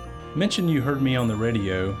Lancaster. Mention you heard me on the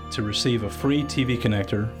radio to receive a free TV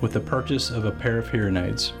connector with the purchase of a pair of hearing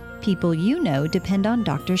aids. People you know depend on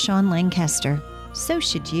Dr. Sean Lancaster. So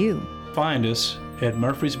should you. Find us at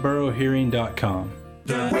murfreesborohearing.com.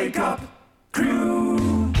 The Wake Up Crew.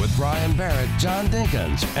 With Brian Barrett, John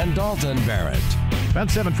Dinkins, and Dalton Barrett. About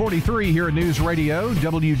 7:43 here at News Radio,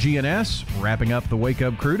 WGNS. Wrapping up the Wake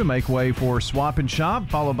Up Crew to make way for Swap and Shop,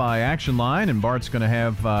 followed by Action Line. And Bart's going to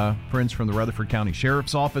have friends from the Rutherford County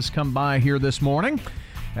Sheriff's Office come by here this morning.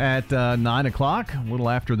 At 9 o'clock, a little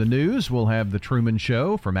after the news, we'll have the Truman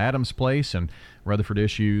Show from Adams Place and Rutherford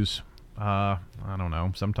Issues, I don't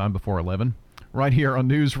know, sometime before 11. Right here on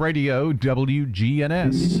News Radio,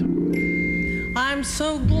 WGNS. I'm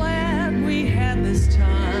so glad we had this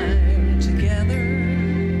time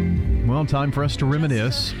together. Well, time for us to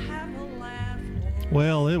reminisce.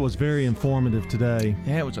 Well, it was very informative today.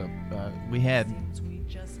 Yeah, it was we had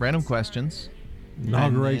random questions.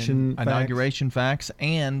 Inauguration facts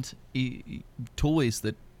and toys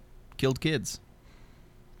that killed kids.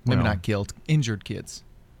 Maybe not killed, injured kids.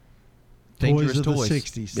 Dangerous toys of the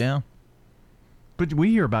 60s. Yeah. But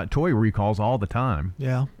we hear about toy recalls all the time.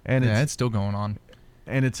 Yeah. And it's still going on.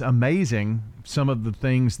 And it's amazing some of the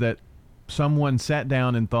things that someone sat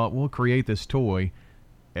down and thought, we'll create this toy,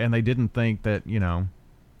 and they didn't think that, You know,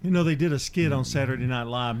 they did a skit on Saturday Night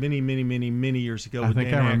Live many years ago with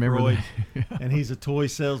Dan I remember Aykroyd, that. and he's a toy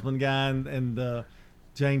salesman guy, and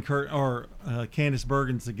Jane Candice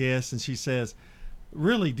Bergen's the guest, and she says,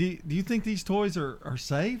 "Really, do you think these toys are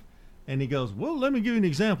safe?" And he goes, "Well, let me give you an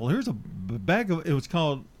example. Here's a bag of." It was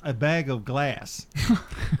called a bag of glass,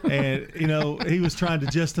 and he was trying to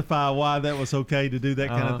justify why that was okay to do that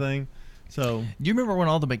kind of thing. So, do you remember when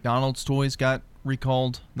all the McDonald's toys got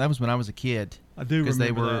recalled? That was when I was a kid. I do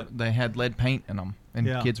remember because they had lead paint in them, and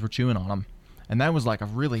kids were chewing on them, and that was like a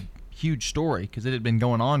really huge story because it had been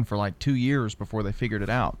going on for like 2 years before they figured it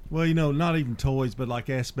out. Well, not even toys, but like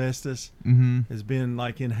asbestos has been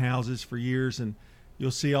like in houses for years, and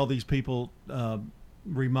you'll see all these people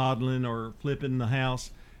remodeling or flipping the house,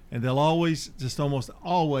 and they'll always, almost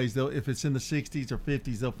always, if it's in the 60s or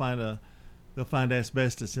 50s, they'll find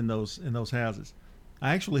asbestos in those houses.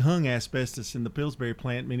 I actually hung asbestos in the Pillsbury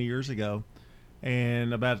plant many years ago,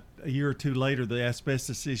 and about a year or two later, the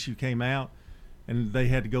asbestos issue came out, and they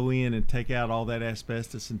had to go in and take out all that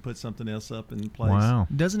asbestos and put something else up in place. Wow.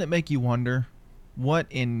 Doesn't it make you wonder what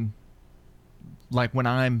when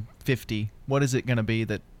I'm 50, what is it going to be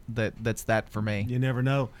that's that for me? You never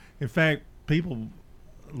know. In fact, a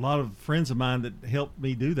lot of friends of mine that helped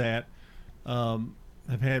me do that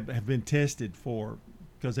have been tested for,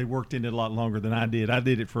 because they worked in it a lot longer than I did. I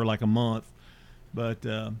did it for like a month, but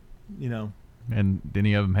And did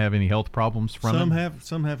any of them have any health problems from it?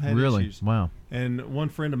 Some have had really? issues. Wow. And one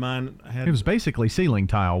friend of mine had. It was basically ceiling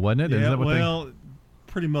tile, wasn't it? Yeah, Is that what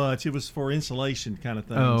pretty much. It was for insulation kind of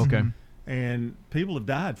things. Oh, okay. And people have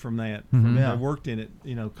died from that. Yeah. They worked in it,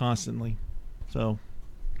 constantly. So.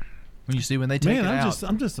 When you see when they take it out.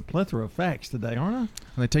 I'm just a plethora of facts today, aren't I? When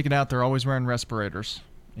they take it out, they're always wearing respirators.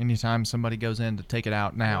 Anytime somebody goes in to take it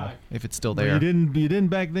out now, right. If it's still there. Well, you didn't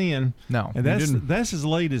back then. No. And that's as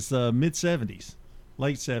late as mid 70s,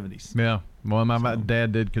 late 70s. Yeah. Well, my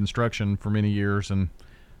dad did construction for many years, and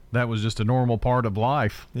that was just a normal part of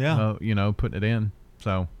life. Yeah. Putting it in.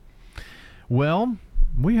 So, well,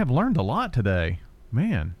 we have learned a lot today,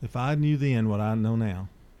 man. If I knew then what I know now.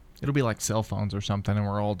 It'll be like cell phones or something, and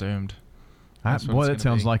we're all doomed. That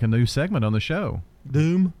sounds like a new segment on the show.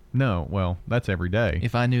 Doom? No, well, that's every day.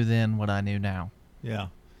 If I knew then what I knew now. Yeah.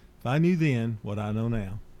 If I knew then what I know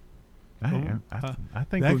now. I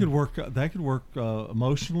think that could work. That could work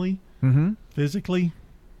emotionally, physically.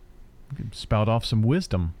 You could spout off some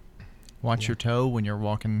wisdom. Watch your toe when you're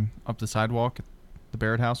walking up the sidewalk at the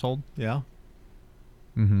Barrett household. Yeah.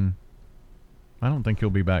 I don't think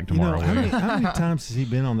he'll be back tomorrow. How many times has he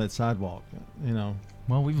been on that sidewalk?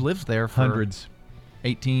 Well, we've lived there for hundreds,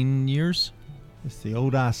 18 years. It's the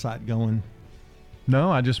old eyesight going.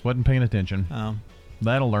 No, I just wasn't paying attention.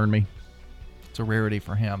 That'll learn me. It's a rarity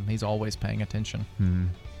for him. He's always paying attention.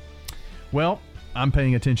 Well, I'm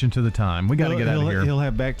paying attention to the time. We got to get out of here. He'll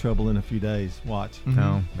have back trouble in a few days. Watch.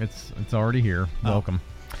 No, it's already here. Welcome.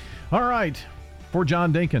 All right. For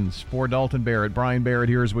John Dinkins, for Dalton Barrett, Brian Barrett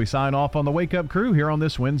here as we sign off on the Wake Up Crew here on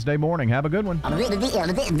this Wednesday morning. Have a good one.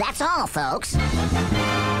 That's all, folks.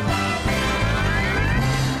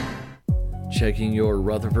 Checking your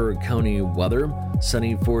Rutherford County weather.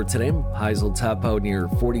 Sunny for today. Highs will top out near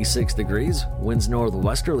 46 degrees. Winds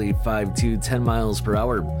northwesterly 5 to 10 miles per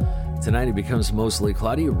hour. Tonight it becomes mostly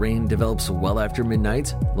cloudy. Rain develops well after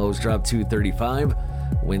midnight. Lows drop to 35.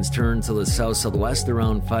 Winds turn to the south-southwest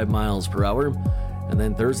around 5 miles per hour. And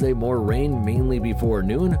then Thursday, more rain mainly before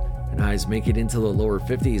noon, and highs make it into the lower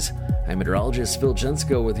 50s. I'm meteorologist Phil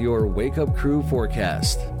Jensko with your Wake Up Crew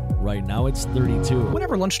forecast. Right now it's 32.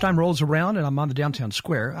 Whenever lunchtime rolls around and I'm on the downtown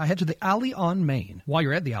square, I head to the Alley on Main. While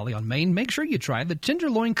you're at the Alley on Main, make sure you try the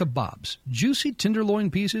tenderloin kebabs. Juicy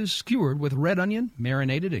tenderloin pieces skewered with red onion,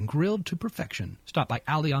 marinated and grilled to perfection. Stop by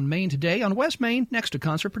Alley on Main today on West Main next to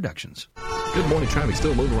Concert Productions. Good morning. Traffic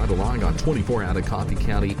still moving right along on 24 out of Coffee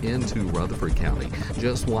County into Rutherford County.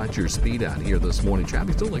 Just watch your speed out here this morning.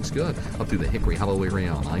 Traffic still looks good up through the Hickory Hollow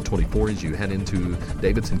area on I-24 as you head into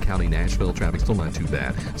Davidson County, Nashville. Traffic still not too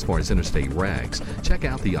bad as far as interstate rags. Check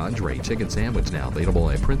out the Andre Chicken Sandwich now available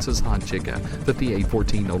at Princess Hot Chicken,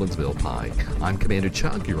 5814 Nolensville Pike. I'm Commander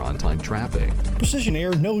Chuck. You're on time traffic. Precision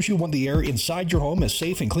Air knows you want the air inside your home as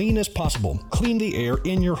safe and clean as possible. Clean the air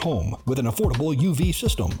in your home with an affordable UV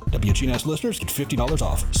system. WGNS listeners get $50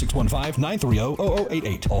 off.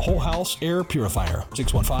 615-930-0088. A whole house air purifier.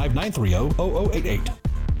 615-930-0088.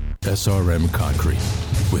 SRM Concrete.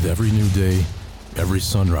 With every new day, every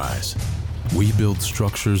sunrise, we build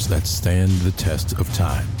structures that stand the test of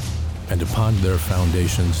time. And upon their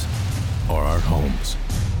foundations are our homes,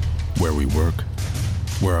 where we work,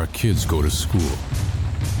 where our kids go to school.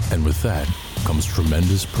 And with that comes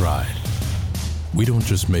tremendous pride. We don't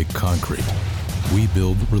just make concrete. We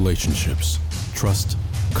build relationships, trust,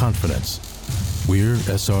 confidence. We're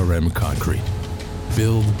SRM Concrete.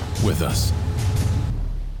 Build with us.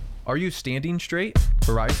 Are you standing straight?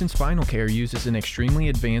 Horizon Spinal Care uses an extremely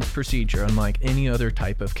advanced procedure unlike any other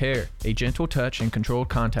type of care. A gentle touch and controlled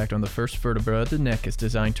contact on the first vertebra of the neck is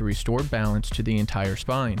designed to restore balance to the entire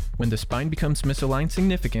spine. When the spine becomes misaligned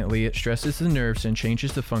significantly, it stresses the nerves and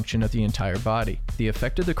changes the function of the entire body. The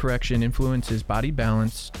effect of the correction influences body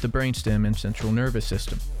balance, the brainstem, and central nervous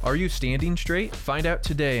system. Are you standing straight? Find out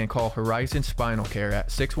today and call Horizon Spinal Care at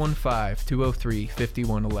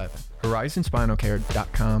 615-203-5111.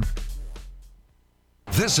 HorizonSpinalCare.com.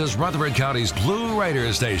 This is Rutherford County's Blue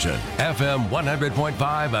Raider Station, FM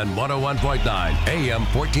 100.5 and 101.9, AM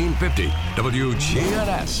 1450,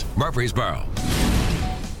 WGNS, Murfreesboro.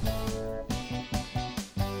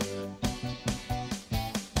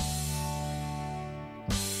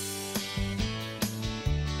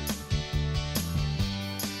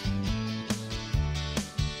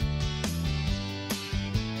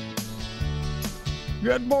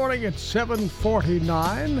 Good morning, it's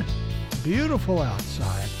 7:49. Beautiful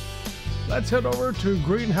outside. Let's head over to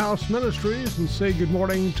Greenhouse Ministries and say good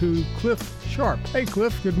morning to Cliff Sharp. Hey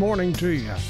Cliff, good morning to you.